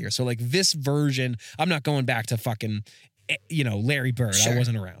Ainge got here. So like this version, I'm not going back to fucking, you know, Larry Bird. Sure. I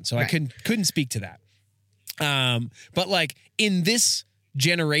wasn't around. So I couldn't speak to that. But like in this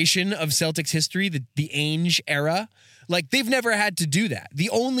generation of Celtics history, the Ainge era, like they've never had to do that. The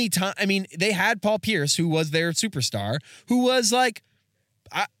only time, I mean, they had Paul Pierce, who was their superstar, who was like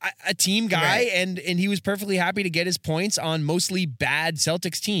a team guy, and he was perfectly happy to get his points on mostly bad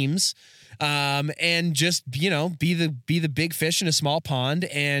Celtics teams. and just, you know, be the big fish in a small pond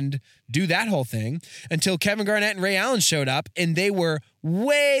and do that whole thing until Kevin Garnett and Ray Allen showed up, and they were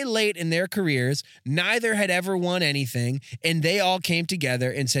way late in their careers. Neither had ever won anything, and they all came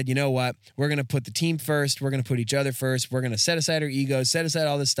together and said, you know what, we're going to put the team first, we're going to put each other first, we're going to set aside our egos, set aside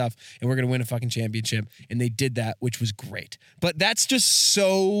all this stuff, and we're going to win a fucking championship. And they did that, which was great. But that's just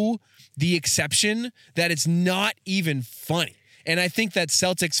so the exception that it's not even funny. And I think that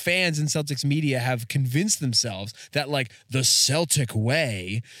Celtics fans and Celtics media have convinced themselves that, like, the Celtic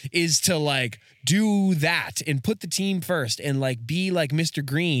way is to, like, do that and put the team first and, like, be like Mr.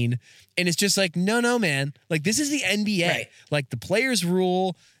 Green. And it's just like, no, man. Like, this is the NBA. Right. Like, the players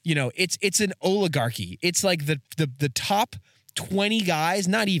rule, you know, it's an oligarchy. It's like the top 20 guys,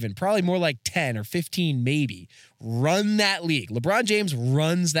 not even, probably more like 10 or 15 maybe, run that league. LeBron James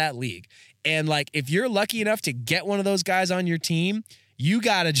runs that league. And, like, if you're lucky enough to get one of those guys on your team, you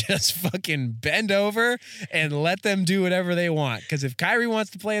got to just fucking bend over and let them do whatever they want. Because if Kyrie wants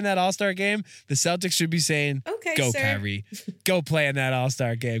to play in that All-Star game, the Celtics should be saying, okay, go, sir. Kyrie. Go play in that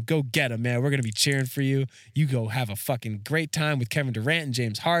All-Star game. Go get him, man. We're going to be cheering for you. You go have a fucking great time with Kevin Durant and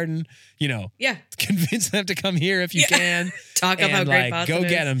James Harden. You know, convince them to come here if you can. Talk about how great Boston go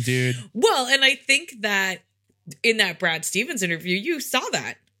get them, dude. Well, and I think that in that Brad Stevens interview, you saw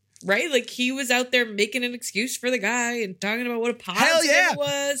that. Right? Like, he was out there making an excuse for the guy and talking about what a positive it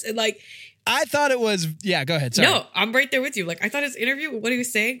was. And, like, I thought it was, go ahead. Sorry. No, I'm right there with you. Like, I thought his interview, what he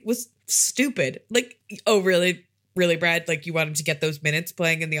was saying was stupid. Like, oh, really? Really, Brad? Like, you want him to get those minutes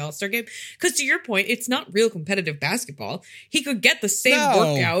playing in the All-Star game? Because to your point, it's not real competitive basketball. He could get the same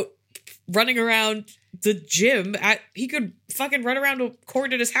workout running around the gym. He could fucking run around a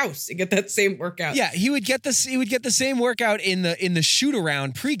court at his house and get that same workout. Yeah, he would get the same workout in the shoot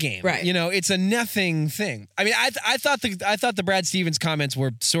around pregame. Right. You know, it's a nothing thing. I mean, I thought the Brad Stevens comments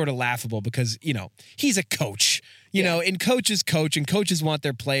were sort of laughable because, you know, he's a coach. You know, and coaches coach, and coaches want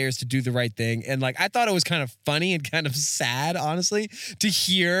their players to do the right thing. And, like, I thought it was kind of funny and kind of sad, honestly, to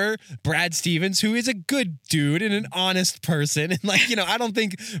hear Brad Stevens, who is a good dude and an honest person. And, like, you know, I don't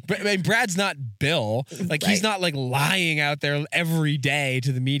think, I mean, Brad's not Bill. Like, he's not, like, lying out there every day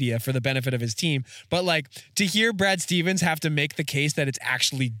to the media for the benefit of his team. But, like, to hear Brad Stevens have to make the case that it's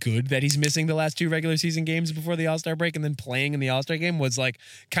actually good that he's missing the last 2 regular season games before the All-Star break and then playing in the All-Star game was, like,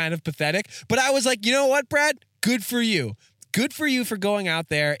 kind of pathetic. But I was like, you know what, Brad? Good for you. Good for you for going out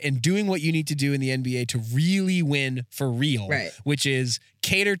there and doing what you need to do in the NBA to really win for real, which is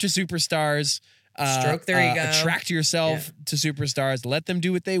cater to superstars, stroke their ego, attract yourself to superstars, let them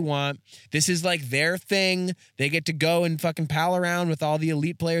do what they want. This is like their thing. They get to go and fucking pal around with all the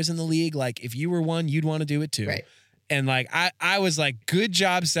elite players in the league. Like, if you were one, you'd want to do it too. Right. And, like, I was like, good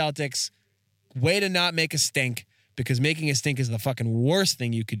job, Celtics. Way to not make a stink. Because making a stink is the fucking worst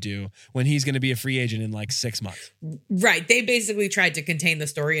thing you could do when he's going to be a free agent in like 6 months. Right. They basically tried to contain the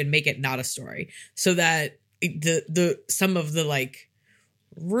story and make it not a story so that the some of the, like,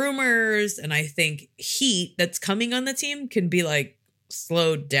 rumors and I think heat that's coming on the team can be, like,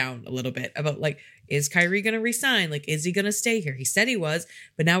 slowed down a little bit about, like, is Kyrie going to resign? Like, is he going to stay here? He said he was,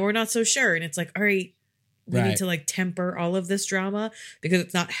 but now we're not so sure. And it's like, all right, we need to, like, temper all of this drama because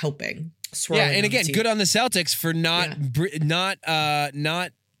it's not helping. Yeah, and again, good on the Celtics for not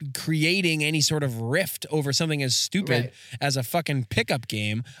creating any sort of rift over something as stupid as a fucking pickup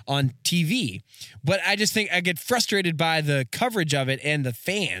game on TV. But I just think I get frustrated by the coverage of it and the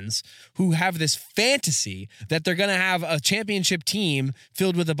fans who have this fantasy that they're going to have a championship team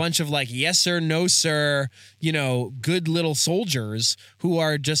filled with a bunch of, like, yes sir, no sir, you know, good little soldiers who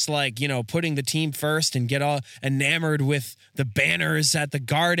are just, like, you know, putting the team first and get all enamored with the banners at the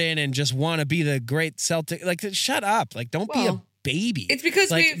Garden and just want to be the great Celtic. Like, shut up. Like, don't be a baby. It's because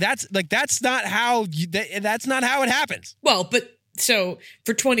that's not how it happens. Well, but so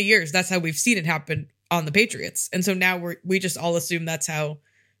for 20 years, that's how we've seen it happen on the Patriots. And so now we just all assume that's how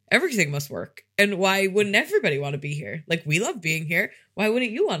everything must work. And why wouldn't everybody want to be here? Like, we love being here. Why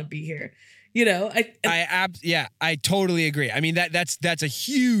wouldn't you want to be here? You know, I totally agree. I mean, that's a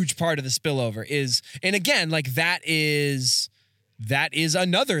huge part of the spillover is, and again, like, that is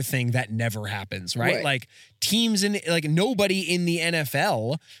another thing that never happens, right? Like, teams nobody in the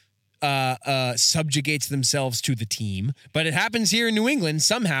NFL subjugates themselves to the team, but it happens here in New England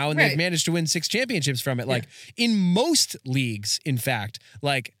somehow, and they've managed to win 6 championships from it. Like, in most leagues, in fact,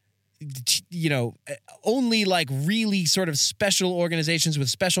 like, you know, only, like, really sort of special organizations with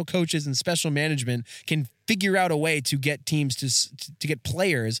special coaches and special management can figure out a way to get teams to get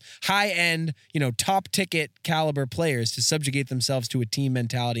players, high end, you know, top ticket caliber players to subjugate themselves to a team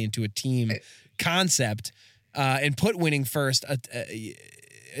mentality and to a team concept, and put winning first.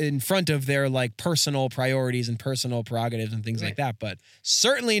 in front of their like personal priorities and personal prerogatives and things like that. But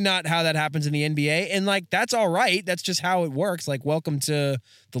certainly not how that happens in the NBA. And like, that's all right. That's just how it works. Like, welcome to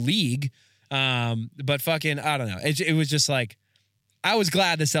the league. But fucking, I don't know. It was just like, I was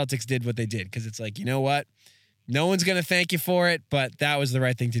glad the Celtics did what they did, because it's like, you know what? No one's going to thank you for it, but that was the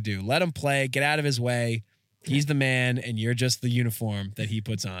right thing to do. Let him play, get out of his way. He's the man, and you're just the uniform that he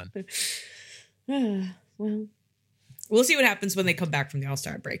puts on. Well, we'll see what happens when they come back from the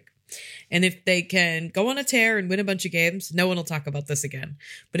All-Star break. And if they can go on a tear and win a bunch of games, no one will talk about this again.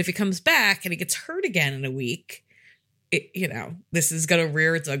 But if he comes back and he gets hurt again in a week, this is going to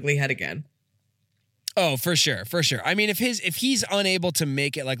rear its ugly head again. Oh, for sure. For sure. I mean, if he's unable to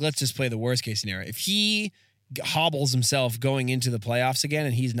make it, like, let's just play the worst case scenario. If he hobbles himself going into the playoffs again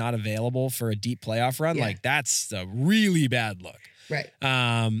and he's not available for a deep playoff run, like, that's a really bad look. Right.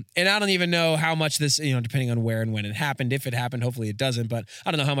 And I don't even know how much this, depending on where and when it happened, if it happened, hopefully it doesn't, but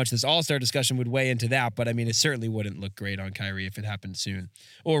I don't know how much this All-Star discussion would weigh into that. But I mean, it certainly wouldn't look great on Kyrie if it happened soon,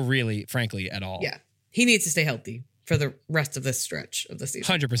 or really, frankly, at all. Yeah. He needs to stay healthy for the rest of this stretch of the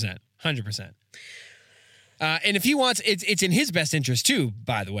season. 100%. And if he wants, it's in his best interest too,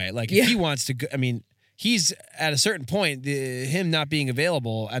 by the way. Like, if he wants to, he's at a certain point, him not being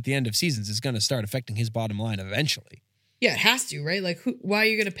available at the end of seasons is going to start affecting his bottom line eventually. Yeah, it has to, right? Like, why are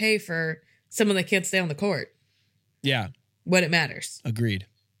you going to pay for someone that can't stay on the court? Yeah. When it matters. Agreed.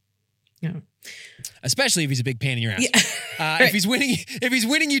 Yeah. Especially if he's a big pain in your ass. Yeah. Right. If he's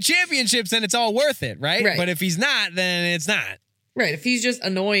winning you championships, then it's all worth it, right? But if he's not, then it's not. Right. If he's just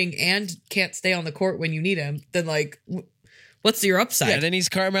annoying and can't stay on the court when you need him, then like, what's your upside? Yeah, then he's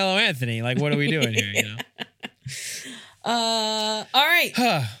Carmelo Anthony. Like, what are we doing here? All right.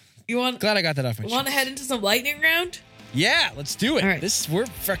 Glad I got that off my chest. Want to head into some lightning round? Yeah, let's do it. All right. We're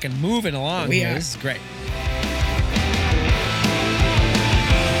freaking moving along. We are. This is great.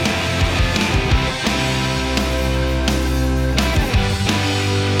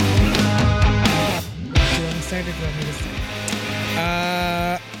 Start or do you want me to start?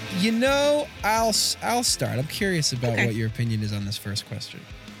 I'll start. I'm curious about what your opinion is on this first question.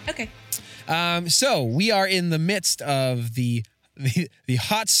 Okay. So we are in the midst of the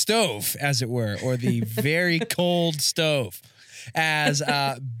hot stove, as it were, or the very cold stove, as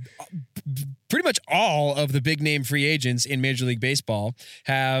pretty much all of the big name free agents in Major League Baseball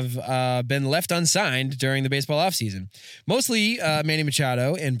have been left unsigned during the baseball offseason. Mostly Manny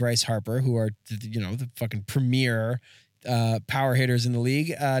Machado and Bryce Harper, who are the fucking premier power hitters in the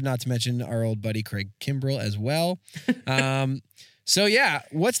league. Not to mention our old buddy Craig Kimbrell as well. So yeah,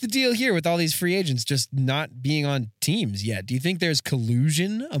 what's the deal here with all these free agents just not being on teams yet? Do you think there's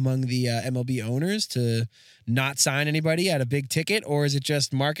collusion among the MLB owners to not sign anybody at a big ticket, or is it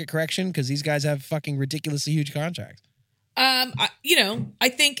just market correction because these guys have fucking ridiculously huge contracts? I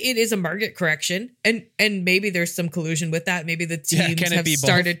think it is a market correction, and maybe there's some collusion with that. Maybe the teams have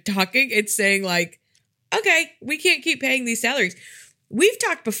started talking and saying like, okay, we can't keep paying these salaries. We've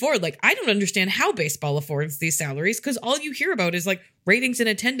talked before, like, I don't understand how baseball affords these salaries because all you hear about is like ratings and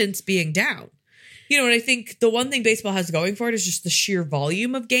attendance being down. And I think the one thing baseball has going for it is just the sheer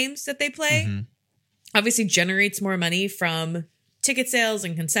volume of games that they play. Mm-hmm. Obviously generates more money from ticket sales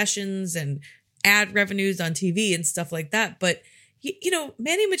and concessions and ad revenues on TV and stuff like that. But,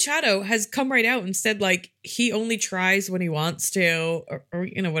 Manny Machado has come right out and said like he only tries when he wants to or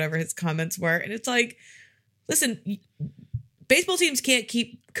whatever his comments were. And it's like, listen, baseball teams can't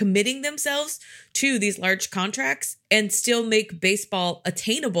keep committing themselves to these large contracts and still make baseball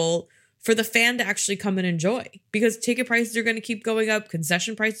attainable for the fan to actually come and enjoy, because ticket prices are going to keep going up.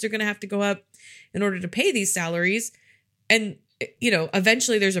 Concession prices are going to have to go up in order to pay these salaries. And,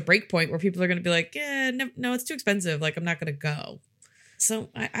 eventually there's a break point where people are going to be like, yeah, no, it's too expensive. Like, I'm not going to go. So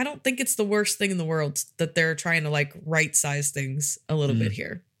I don't think it's the worst thing in the world that they're trying to like right size things a little bit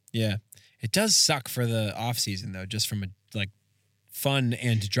here. Yeah. It does suck for the off season though, just from a fun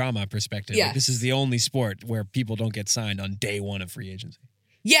and drama perspective. Yeah. Like, this is the only sport where people don't get signed on day one of free agency.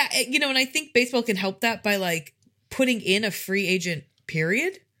 Yeah. And I think baseball can help that by like putting in a free agent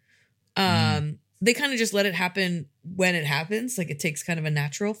period. They kind of just let it happen when it happens. Like, it takes kind of a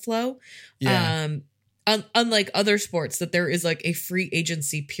natural flow. Yeah. Unlike other sports that there is like a free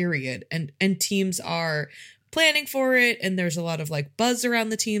agency period and teams are planning for it. And there's a lot of like buzz around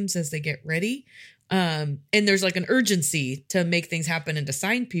the teams as they get ready. And there's like an urgency to make things happen and to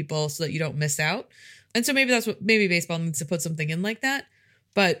sign people so that you don't miss out. And so maybe baseball needs to put something in like that.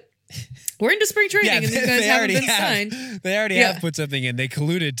 But we're into spring training and these guys haven't been signed. They already have put something in. They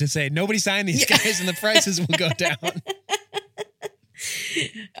colluded to say nobody signed these guys and the prices will go down.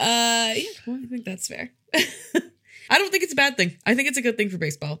 I think that's fair. I don't think it's a bad thing. I think it's a good thing for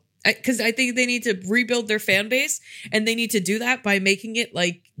baseball. Because I think they need to rebuild their fan base, and they need to do that by making it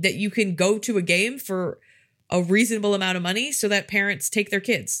like that you can go to a game for a reasonable amount of money so that parents take their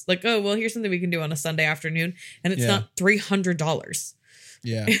kids. Like, oh, well, here's something we can do on a Sunday afternoon, and it's not $300.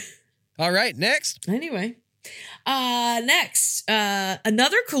 Yeah. All right, next. Anyway, next,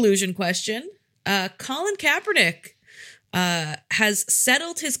 another collusion question. Colin Kaepernick has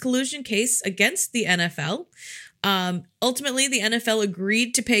settled his collusion case against the NFL. Ultimately, the NFL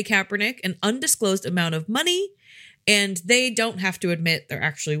agreed to pay Kaepernick an undisclosed amount of money, and they don't have to admit there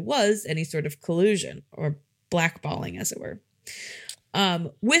actually was any sort of collusion or blackballing, as it were.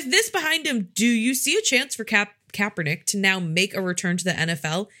 With this behind him, do you see a chance for Kaepernick to now make a return to the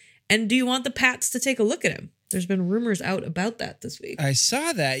NFL? And do you want the Pats to take a look at him? There's been rumors out about that this week. I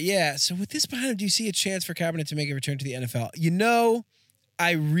saw that, yeah. So with this behind him, do you see a chance for Kaepernick to make a return to the NFL? You know,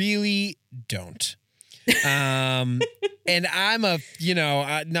 I really don't. And I'm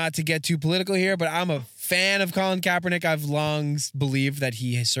not to get too political here, but I'm a fan of Colin Kaepernick. I've long believed that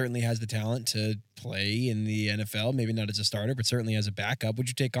he certainly has the talent to play in the NFL, maybe not as a starter, but certainly as a backup. Would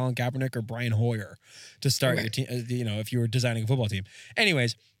you take Colin Kaepernick or Brian Hoyer to start your team, if you were designing a football team?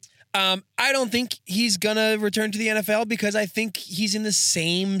 Anyways, I don't think he's going to return to the NFL because I think he's in the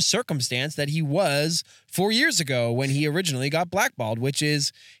same circumstance that he was 4 years ago when he originally got blackballed, which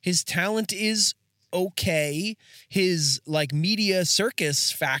is his talent is okay. His media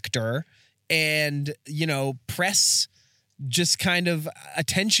circus factor and, press just kind of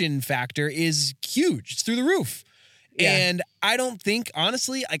attention factor is huge. It's through the roof. Yeah. And I don't think,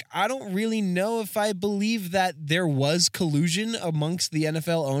 honestly, I don't really know if I believe that there was collusion amongst the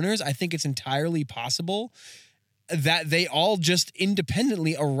NFL owners. I think it's entirely possible that they all just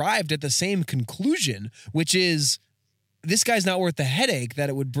independently arrived at the same conclusion, which is this guy's not worth the headache that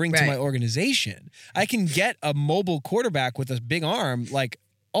it would bring to my organization. I can get a mobile quarterback with a big arm,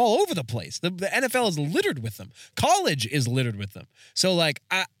 all over the place. The NFL is littered with them. College is littered with them. So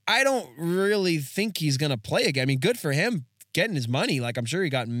I don't really think he's going to play again. I mean, good for him getting his money. I'm sure he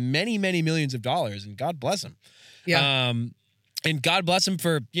got many, many millions of dollars, and God bless him. Yeah. And God bless him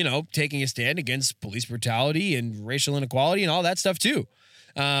for, taking a stand against police brutality and racial inequality and all that stuff too.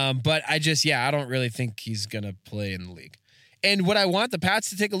 But I don't really think he's going to play in the league. And would I want the Pats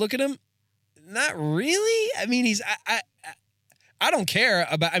to take a look at him? Not really. I mean, I don't care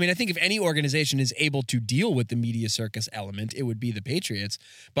about, I think if any organization is able to deal with the media circus element, it would be the Patriots.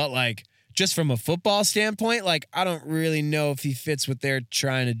 But just from a football standpoint, I don't really know if he fits what they're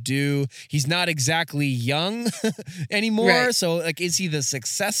trying to do. He's not exactly young anymore. Right. So is he the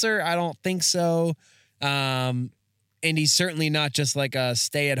successor? I don't think so. And he's certainly not just a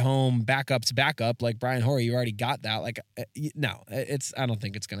stay-at-home backup's backup like Brian Hoyer. You already got that. No, I don't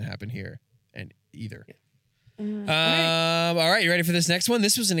think it's going to happen here and either. Yeah. All right, you ready for this next one?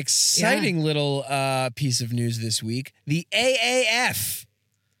 This was an exciting little piece of news this week. The AAF.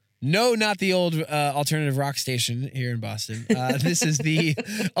 No, not the old alternative rock station here in Boston. This is the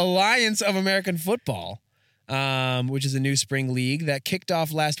Alliance of American Football, which is a new spring league that kicked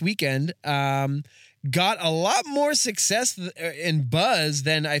off last weekend. Got a lot more success and buzz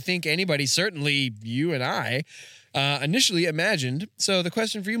than I think anybody, certainly you and I, initially imagined. So the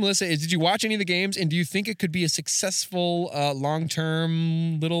question for you, Melissa, is did you watch any of the games, and do you think it could be a successful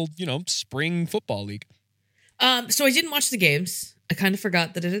long-term little, spring football league? So I didn't watch the games. I kind of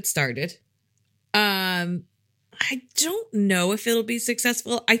forgot that it had started. I don't know if it'll be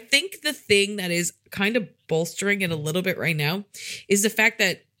successful. I think the thing that is kind of bolstering it a little bit right now is the fact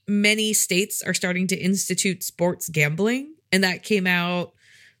that many states are starting to institute sports gambling, and that came out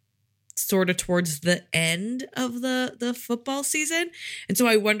sort of towards the end of the football season. And so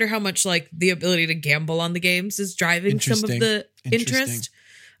I wonder how much the ability to gamble on the games is driving some of the interest.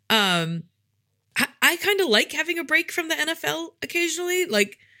 I kind of like having a break from the NFL occasionally.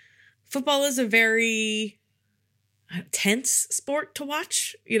 Football is a very tense sport to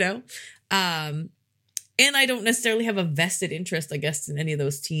watch, and I don't necessarily have a vested interest, I guess, in any of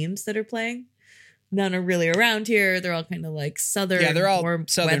those teams that are playing. None are really around here. They're all kind of southern. Yeah, they're all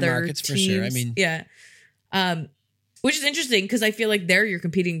southern markets teams. For sure. Yeah. Which is interesting because I feel like there you're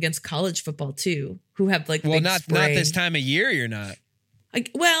competing against college football too, who have not this time of year. You're not.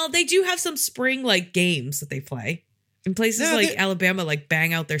 They do have some spring games that they play. In places Alabama,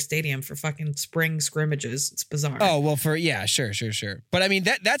 bang out their stadium for fucking spring scrimmages. It's bizarre. Oh, well, sure. But I mean,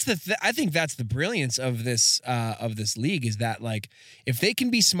 that's I think that's the brilliance of this league is that if they can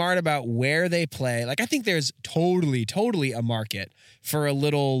be smart about where they play, I think there's totally a market for a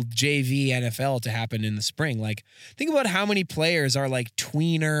little JV NFL to happen in the spring. Think about how many players are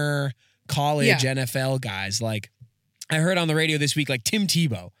tweener college NFL guys. I heard on the radio this week, like Tim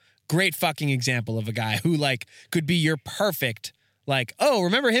Tebow, great fucking example of a guy who like could be your perfect, like, oh,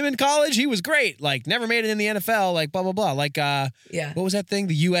 remember him in college? He was great. Like never made it in the NFL, like blah, blah, blah. Like, what was that thing?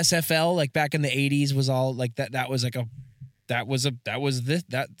 The USFL, like back in the 80s was all like that was like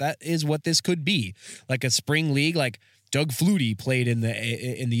that is what this could be. Like a spring league, like Doug Flutie played in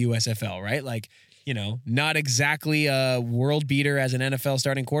the USFL, right? Like, you know, not exactly a world beater as an NFL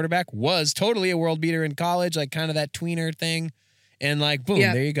starting quarterback, was totally a world beater in college, like kind of that tweener thing. And like, boom,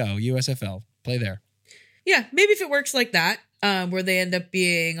 there you go. USFL, play there. Yeah, maybe if it works like that, where they end up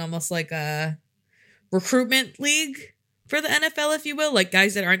being almost like a recruitment league for the NFL, if you will, like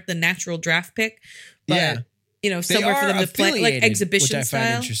guys that aren't the natural draft pick, but, you know, somewhere for them to play, like exhibition which I style.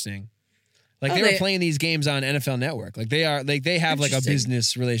 Find interesting. Like they were playing these games on NFL Network. Like they have like a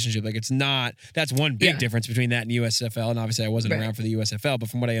business relationship. Like that's one big difference between that and USFL. And obviously I wasn't around for the USFL, but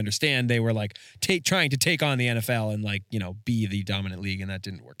from what I understand, they were like trying to take on the NFL and like, you know, be the dominant league, and that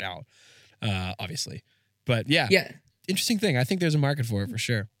didn't work out, obviously. But yeah, interesting thing. I think there's a market for it for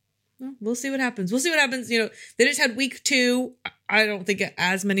sure. Well, we'll see what happens. You know, they just had week 2. I don't think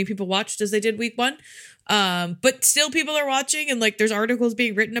as many people watched as they did week 1. But still people are watching, and like there's articles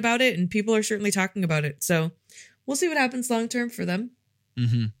being written about it, and people are certainly talking about it. So we'll see what happens long term for them.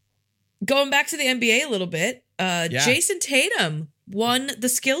 Mm-hmm. Going back to the NBA a little bit, Jason Tatum won the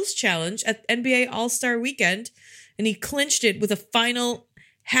skills challenge at NBA All-Star Weekend, and he clinched it with a final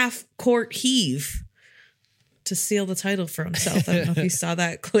half-court heave to seal the title for himself. I don't know if you saw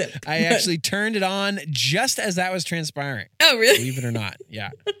that clip. I actually turned it on just as that was transpiring. Oh, really? Believe it or not. Yeah.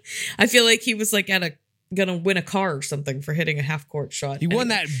 I feel like he was like gonna win a car or something for hitting a half-court shot. He won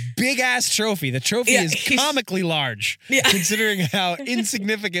that big-ass trophy. The trophy is comically large, considering how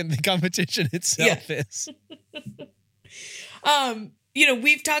insignificant the competition itself is. You know,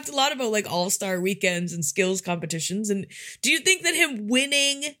 we've talked a lot about like all-star weekends and skills competitions. And do you think that him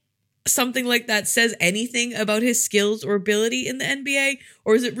winning something like that says anything about his skills or ability in the NBA?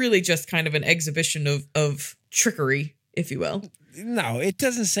 Or is it really just kind of an exhibition of trickery, if you will? No, it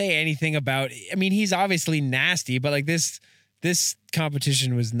doesn't say anything about, I mean, he's obviously nasty, but like this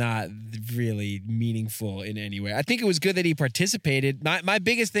competition was not really meaningful in any way. I think it was good that he participated. My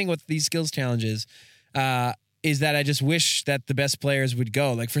biggest thing with these skills challenges is that I just wish that the best players would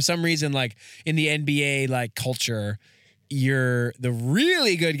go. Like for some reason, like in the NBA like culture, the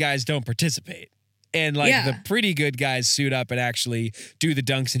really good guys don't participate. And like the pretty good guys suit up and actually do the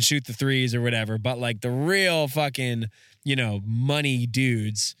dunks and shoot the threes or whatever. But like the real fucking, you know, money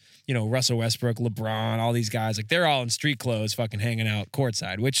dudes, you know, Russell Westbrook, LeBron, all these guys, like they're all in street clothes fucking hanging out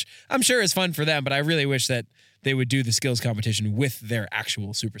courtside, which I'm sure is fun for them. But I really wish that they would do the skills competition with their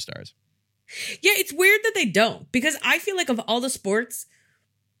actual superstars. Yeah, it's weird that they don't, because I feel like of all the sports,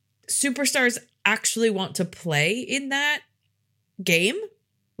 superstars actually want to play in that game.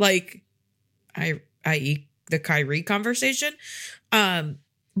 Like, i.e. the Kyrie conversation.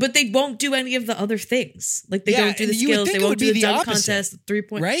 But they won't do any of the other things. Like they don't do the skills. They won't do the dunk contest, the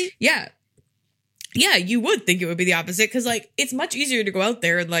 3-point. Right? Yeah. Yeah, you would think it would be the opposite, because like it's much easier to go out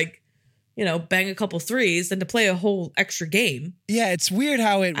there and like, you know, bang a couple threes than to play a whole extra game. Yeah, it's weird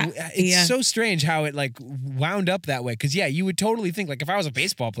how it's so strange how it like wound up that way. Because you would totally think like if I was a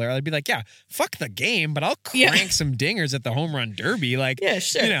baseball player, I'd be like, yeah, fuck the game, but I'll crank some dingers at the home run derby. Like, yeah,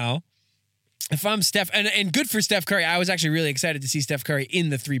 sure. You know. If I'm Steph, and good for Steph Curry, I was actually really excited to see Steph Curry in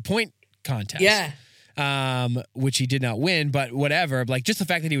the 3-point contest. Yeah. Which he did not win, but whatever. Like, just the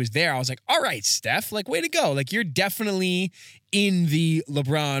fact that he was there, I was like, all right, Steph, like, way to go. Like, you're definitely in the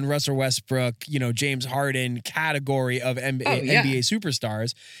LeBron, Russell Westbrook, you know, James Harden category of NBA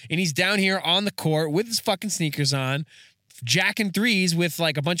superstars. And he's down here on the court with his fucking sneakers on, jacking threes with,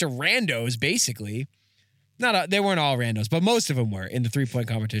 like, a bunch of randos, basically. They weren't all randos, but most of them were in the 3-point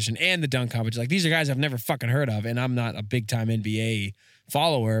competition and the dunk competition. Like, these are guys I've never fucking heard of, and I'm not a big-time NBA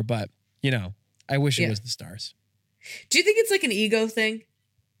follower, but, you know, I wish it was the stars. Do you think it's like an ego thing?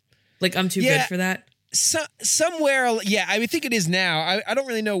 Like, I'm too good for that? Somewhere, I think it is now. I don't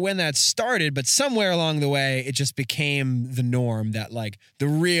really know when that started, but somewhere along the way, it just became the norm that, like, the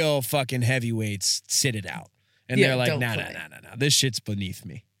real fucking heavyweights sit it out. And they're like, no. This shit's beneath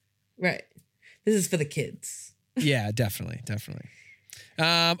me. Right. This is for the kids. Yeah, definitely.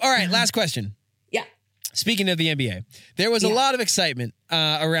 All right, last question. Yeah. Speaking of the NBA, there was a lot of excitement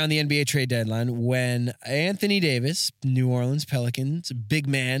around the NBA trade deadline when Anthony Davis, New Orleans Pelicans, big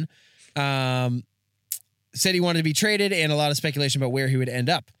man, said he wanted to be traded, and a lot of speculation about where he would end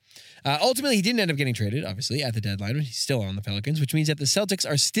up. Ultimately, he didn't end up getting traded, obviously, at the deadline. He's still on the Pelicans, which means that the Celtics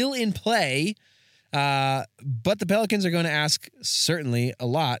are still in play But the Pelicans are going to ask certainly a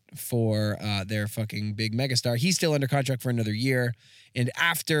lot for their fucking big megastar. He's still under contract for another year. And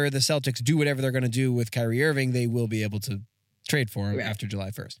after the Celtics do whatever they're going to do with Kyrie Irving, they will be able to trade for him after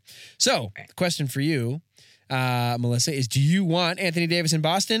July 1st. So the question for you, Melissa, is do you want Anthony Davis in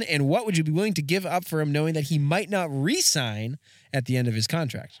Boston? And what would you be willing to give up for him knowing that he might not re-sign at the end of his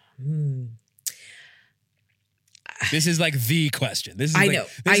contract? This is like the question. This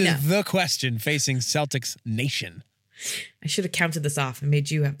is the question facing Celtics Nation. I should have counted this off and made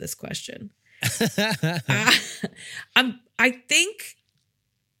you have this question. I think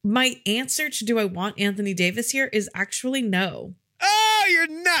my answer to do I want Anthony Davis here is actually no. Oh, you're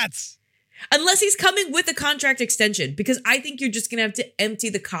nuts. Unless he's coming with a contract extension, because I think you're just going to have to empty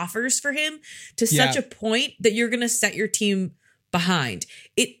the coffers for him to such a point that you're going to set your team behind.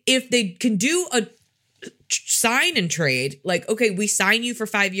 If they can do a sign and trade, like, okay, we sign you for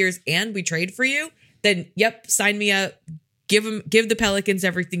 5 years and we trade for you, then yep, sign me up, give the Pelicans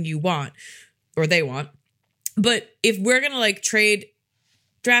everything you want or they want. But if we're going to like trade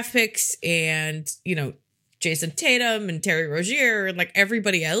draft picks and, you know, Jason Tatum and Terry Rozier and like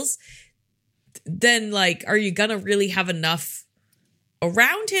everybody else, then like, are you going to really have enough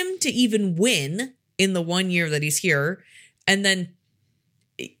around him to even win in the 1 year that he's here? And then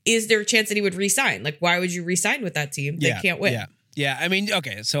is there a chance that he would re-sign? Like, why would you re-sign with that team that can't win? Yeah. I mean,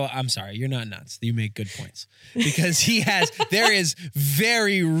 okay, so I'm sorry. You're not nuts. You make good points. Because there is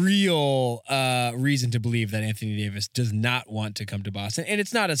very real reason to believe that Anthony Davis does not want to come to Boston. And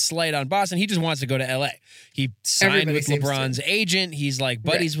it's not a slight on Boston. He just wants to go to LA. He signed with LeBron's agent. He's like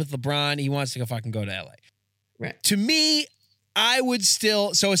buddies with LeBron. He wants to go fucking go to LA. Right. To me, I would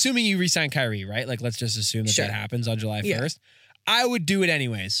still, so assuming you re-sign Kyrie, right? Like, let's just assume that that happens on July 1st. I would do it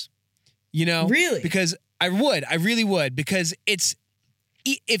anyways. You know? Really? Because I really would, because it's,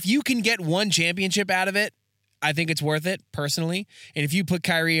 if you can get one championship out of it, I think it's worth it personally. And if you put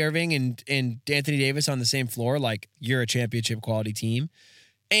Kyrie Irving and Anthony Davis on the same floor, like, you're a championship quality team.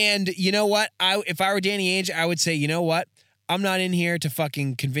 And you know what? If I were Danny Ainge, I would say, you know what? I'm not in here to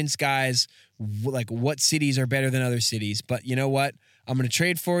fucking convince guys like what cities are better than other cities. But you know what? I'm going to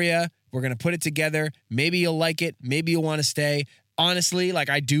trade for you. We're going to put it together. Maybe you'll like it. Maybe you'll want to stay. Honestly, like,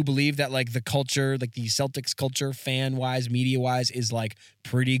 I do believe that like the culture, like the Celtics culture, fan wise, media wise, is like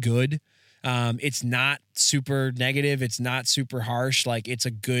pretty good. It's not super negative. It's not super harsh. Like, it's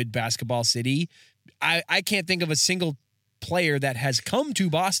a good basketball city. I can't think of a single player that has come to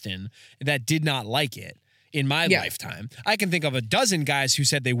Boston that did not like it in my lifetime. I can think of a dozen guys who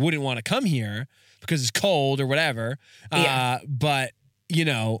said they wouldn't want to come here because it's cold or whatever. But, you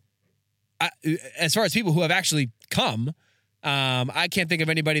know, as far as people who have actually come, I can't think of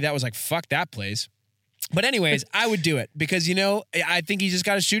anybody that was like, fuck that place. But anyways, I would do it because, you know, I think you just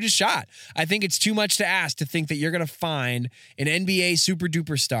got to shoot his shot. I think it's too much to ask to think that you're going to find an NBA super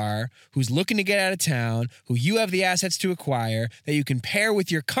duper star who's looking to get out of town, who you have the assets to acquire, that you can pair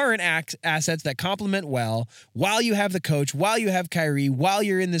with your current assets that complement well, while you have the coach, while you have Kyrie, while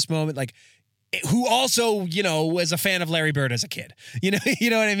you're in this moment, like, who also, you know, was a fan of Larry Bird as a kid. You know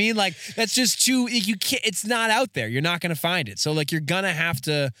what I mean? Like, that's just too, you can't, it's not out there. You're not going to find it. So like, you're going to have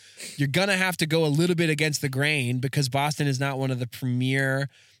to go a little bit against the grain because Boston is not one of the premier,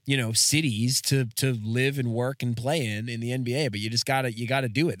 you know, cities to live and work and play in the NBA, but you got to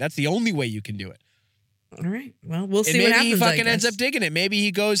do it. That's the only way you can do it. All right. Well, we'll see what happens. Maybe he fucking ends up digging it. Maybe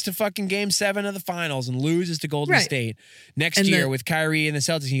he goes to fucking Game 7 of the finals and loses to Golden State next year with Kyrie and the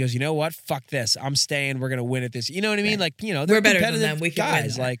Celtics. He goes, you know what? Fuck this. I'm staying. We're gonna win it this. You know what I mean? Like, you know, they're better than them. We can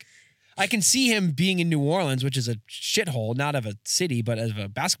guys. Like, I can see him being in New Orleans, which is a shithole, not of a city, but of a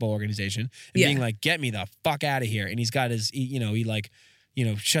basketball organization, and being like, get me the fuck out of here. And he's got his, he like, you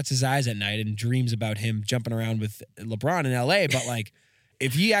know, shuts his eyes at night and dreams about him jumping around with LeBron in LA, but like.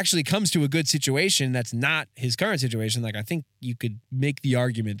 If he actually comes to a good situation that's not his current situation, like, I think you could make the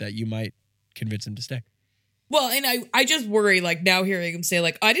argument that you might convince him to stay. Well, and I just worry, like, now hearing him say,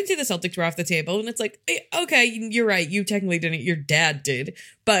 like, I didn't say the Celtics were off the table. And it's like, okay, you're right. You technically didn't. Your dad did.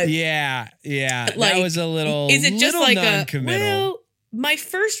 But yeah. Like, that was a little, is it just like non-committal. Well, my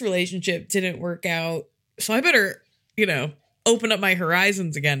first relationship didn't work out. So I better, you know, open up my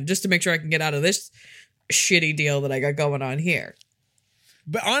horizons again just to make sure I can get out of this shitty deal that I got going on here.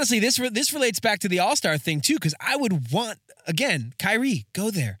 But honestly, this relates back to the All-Star thing too, because I would want, again, Kyrie,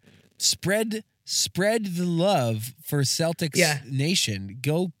 go there, spread the love for Celtics Nation.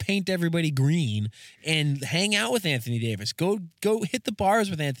 Go paint everybody green and hang out with Anthony Davis. Go hit the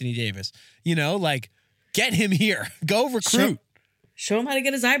bars with Anthony Davis. You know, like, get him here. Go recruit. Show him how to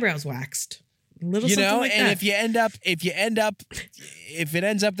get his eyebrows waxed. Like and that. if it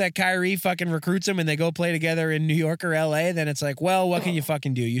ends up that Kyrie fucking recruits him and they go play together in New York or LA, then it's like, well, what can you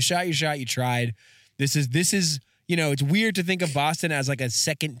fucking do? You shot your shot, you tried. This is it's weird to think of Boston as like a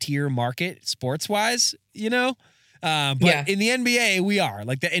second tier market sports wise, but in the NBA we are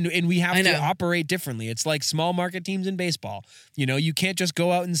like that, and we have to operate differently. It's like small market teams in baseball. You can't just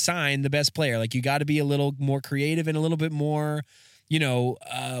go out and sign the best player. Like you got to be a little more creative and a little bit more,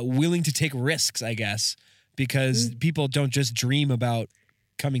 willing to take risks, I guess, because people don't just dream about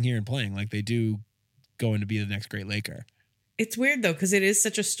coming here and playing like they do going to be the next great Laker. It's weird though, because it is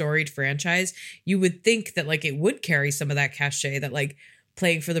such a storied franchise. You would think that like it would carry some of that cachet that like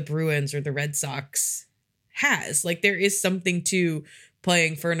playing for the Bruins or the Red Sox has. Like there is something to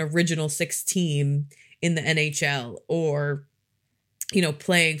playing for an original six team in the NHL, or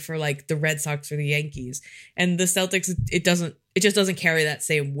playing for like the Red Sox or the Yankees. And the Celtics, it just doesn't carry that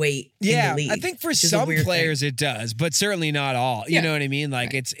same weight in the league. I think for some players it does, but certainly not all. You know what I mean?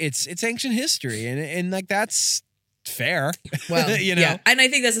 Like it's ancient history, and like that's fair. Well, yeah. And I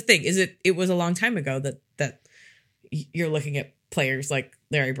think that's the thing, is it was a long time ago that you're looking at players like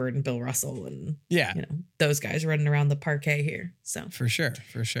Larry Bird and Bill Russell and those guys running around the parquet here. So for sure.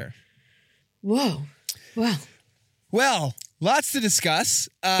 Whoa. Wow. Well, lots to discuss.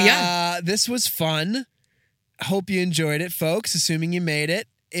 This was fun. Hope you enjoyed it, folks, assuming you made it.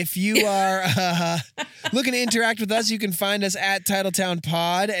 If you are looking to interact with us, you can find us at Titletown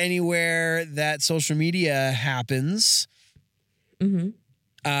Pod anywhere that social media happens. Mm-hmm.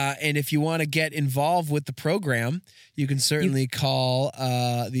 And if you want to get involved with the program, you can certainly call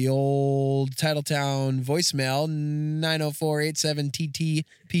the old Titletown voicemail,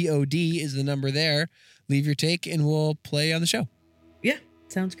 904-87-TT-POD is the number there. Leave your take and we'll play on the show. Yeah,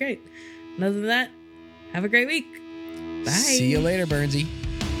 sounds great. And other than that, have a great week. Bye. See you later, Burnsy.